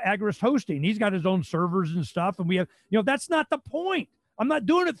 Agorist hosting. He's got his own servers and stuff. And we have, that's not the point. I'm not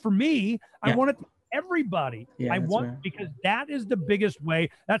doing it for me. I want it for everybody. I want, because that is the biggest way.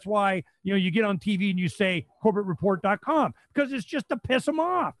 That's why, you get on TV and you say corbettreport.com, because it's just to piss them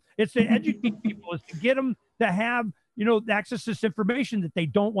off. It's to educate people. It's to get them to have, access to this information that they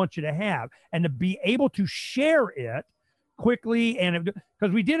don't want you to have, and to be able to share it quickly. And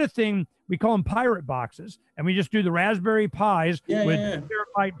because we did a thing, we call them pirate boxes, and we just do the Raspberry Pis with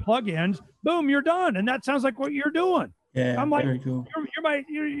terabyte plugins. Boom, you're done. And that sounds like what you're doing. Yeah, I'm like, very cool.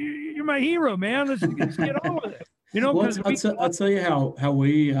 You're my hero, man. Let's get on with it. I'll tell you how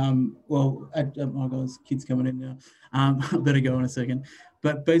we oh my God, kids coming in now. I better go in a second.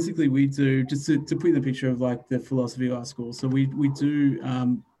 But basically, we do, just to put in the picture of like the philosophy of our school. So we do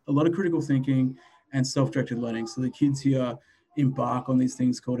a lot of critical thinking and self-directed learning. So the kids here embark on these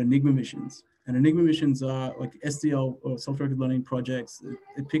things called Enigma missions. And Enigma missions are like SDL or self-directed learning projects.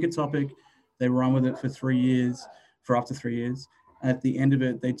 They pick a topic, they run with it for 3 years, for up to 3 years. At the end of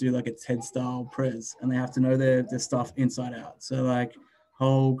it, they do like a TED style prez, and they have to know their stuff inside out. So like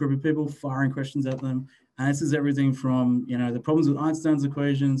whole group of people firing questions at them. And this is everything from, the problems with Einstein's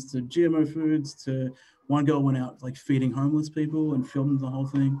equations to GMO foods to one girl went out like feeding homeless people and filmed the whole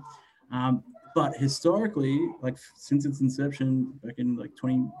thing. But historically, like since its inception back in like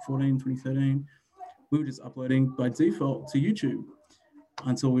 2014, 2013, we were just uploading by default to YouTube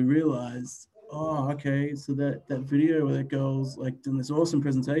until we realized, oh, okay, so that video where that girl's like doing this awesome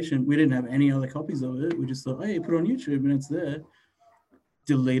presentation, we didn't have any other copies of it. We just thought, hey, put it on YouTube and it's there.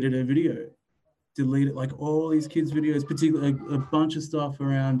 Deleted her video. Deleted like all these kids' videos, particularly like, a bunch of stuff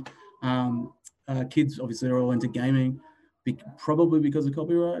around kids. Obviously, they're all into gaming, probably because of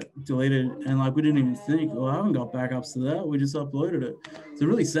copyright. Deleted, and like we didn't even think. Well, I haven't got backups to that. We just uploaded it. It's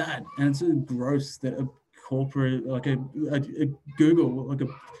really sad, and it's gross that a corporate, like a Google, like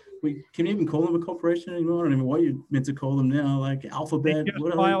can you even call them a corporation anymore? I don't even know what you're meant to call them now, like Alphabet. They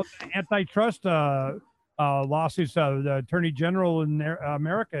just filed antitrust lawsuits. The Attorney General in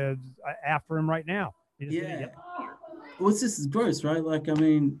America is after him right now. Yeah. Well, it's just gross, right? Like, I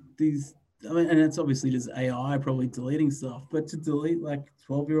mean, and it's obviously just AI probably deleting stuff, but to delete like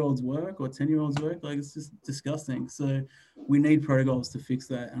 12-year-olds' work or 10-year-olds' work, like it's just disgusting. So we need protocols to fix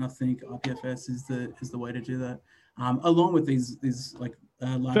that, and I think IPFS is the way to do that. Along with these like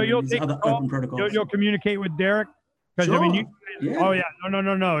so you'll take other open protocols. You'll communicate with Derek because sure. I mean, oh yeah,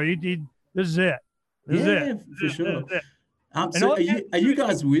 no. This is it. This is it. For sure. So are you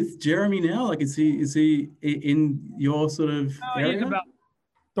guys with Jeremy now? Like, is he in your sort of area? He's about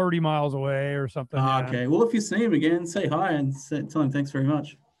 30 miles away or something. Okay. Well, if you see him again, say hi and tell him thanks very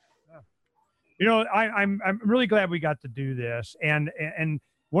much. You know, I'm really glad we got to do this, and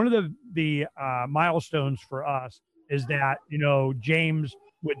one of the milestones for us is that, you know, James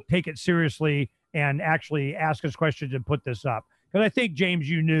would take it seriously and actually ask us questions and put this up. Because I think, James,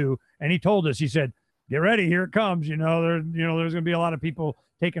 you knew, and he told us, he said, get ready, here it comes. There's going to be a lot of people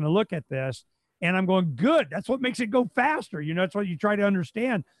taking a look at this. And I'm going, good. That's what makes it go faster. You know, that's what you try to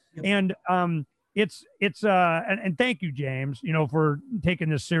understand. Yep. And and thank you, James, you know, for taking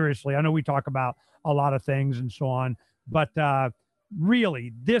this seriously. I know we talk about a lot of things and so on, but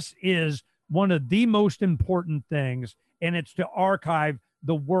really, this is one of the most important things, and it's to archive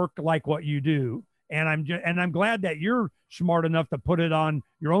the work like what you do. And I'm glad that you're smart enough to put it on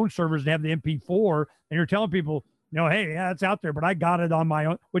your own servers and have the MP4, and you're telling people, you know, hey, yeah, it's out there, but I got it on my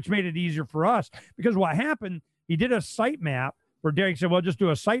own, which made it easier for us. Because what happened, he did a sitemap where Derek said, well, just do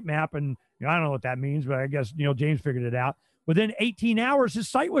a sitemap. And you know, I don't know what that means, but I guess, you know, James figured it out. Within 18 hours, his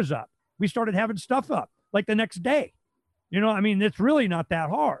site was up. We started having stuff up like the next day. You know, I mean, it's really not that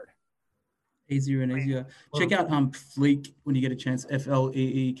hard. Easier and easier. Check out Fleek when you get a chance.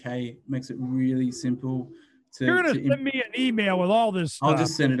 FLEEK makes it really simple. You're going to send me an email with all this stuff. I'll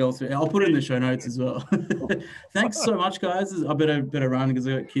just send it all through. I'll put it in the show notes as well. Thanks so much, guys. I better run because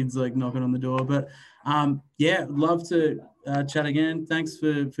I got kids like knocking on the door. But yeah, love to chat again. Thanks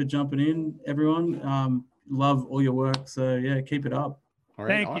for jumping in, everyone. Love all your work. So yeah, keep it up. All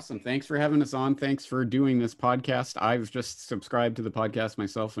right, awesome. Thanks for having us on. Thanks for doing this podcast. I've just subscribed to the podcast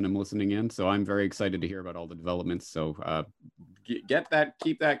myself and I'm listening in. So I'm very excited to hear about all the developments. So keep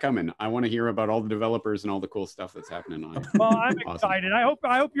that coming. I want to hear about all the developers and all the cool stuff that's happening on it. Well, I'm excited. I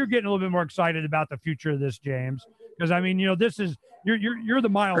hope you're getting a little bit more excited about the future of this, James. Because I mean, you know, this is you're the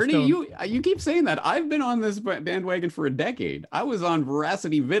milestone. Ernie, you keep saying that. I've been on this bandwagon for a decade. I was on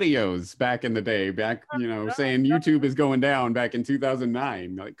Veracity Videos back in the day, saying YouTube is going down back in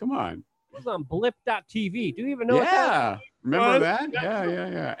 2009. Like, come on. I was on blip.tv. Do you even know what that is? Remember that?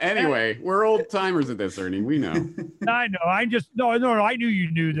 Yeah. Anyway, we're old timers at this, Ernie. We know. I know. I knew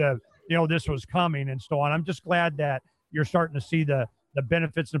you knew this was coming and so on. I'm just glad that you're starting to see the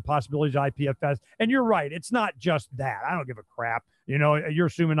benefits and possibilities of IPFS. And you're right. It's not just that. I don't give a crap. You know, you're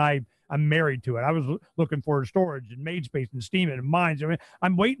assuming I'm married to it. I was looking for storage and MadeSpace and Steam and Minds. I mean,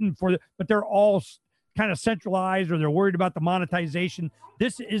 I'm waiting for but they're all kind of centralized or they're worried about the monetization.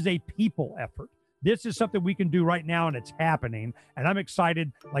 This is a people effort. This is something we can do right now, and it's happening. And I'm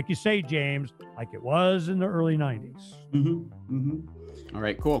excited, like you say, James, like it was in the early 90s. All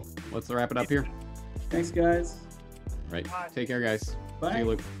right, cool. Let's wrap it up here. Thanks, guys. Right. Bye. Take care, guys. Bye. See you,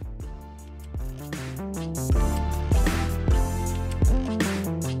 Luke.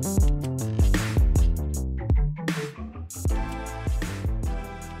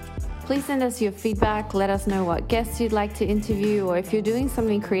 Please send us your feedback. Let us know what guests you'd like to interview, or if you're doing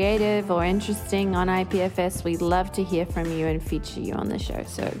something creative or interesting on IPFS, we'd love to hear from you and feature you on the show.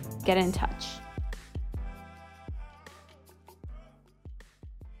 So get in touch.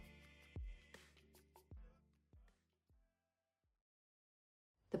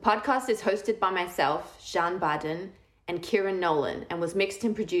 The podcast is hosted by myself, Jean Baden, and Kieran Nolan, and was mixed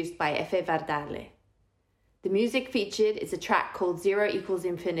and produced by Efe Vardarle. The music featured is a track called 0 =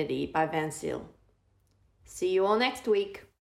 Infinity by Van Seal. See you all next week.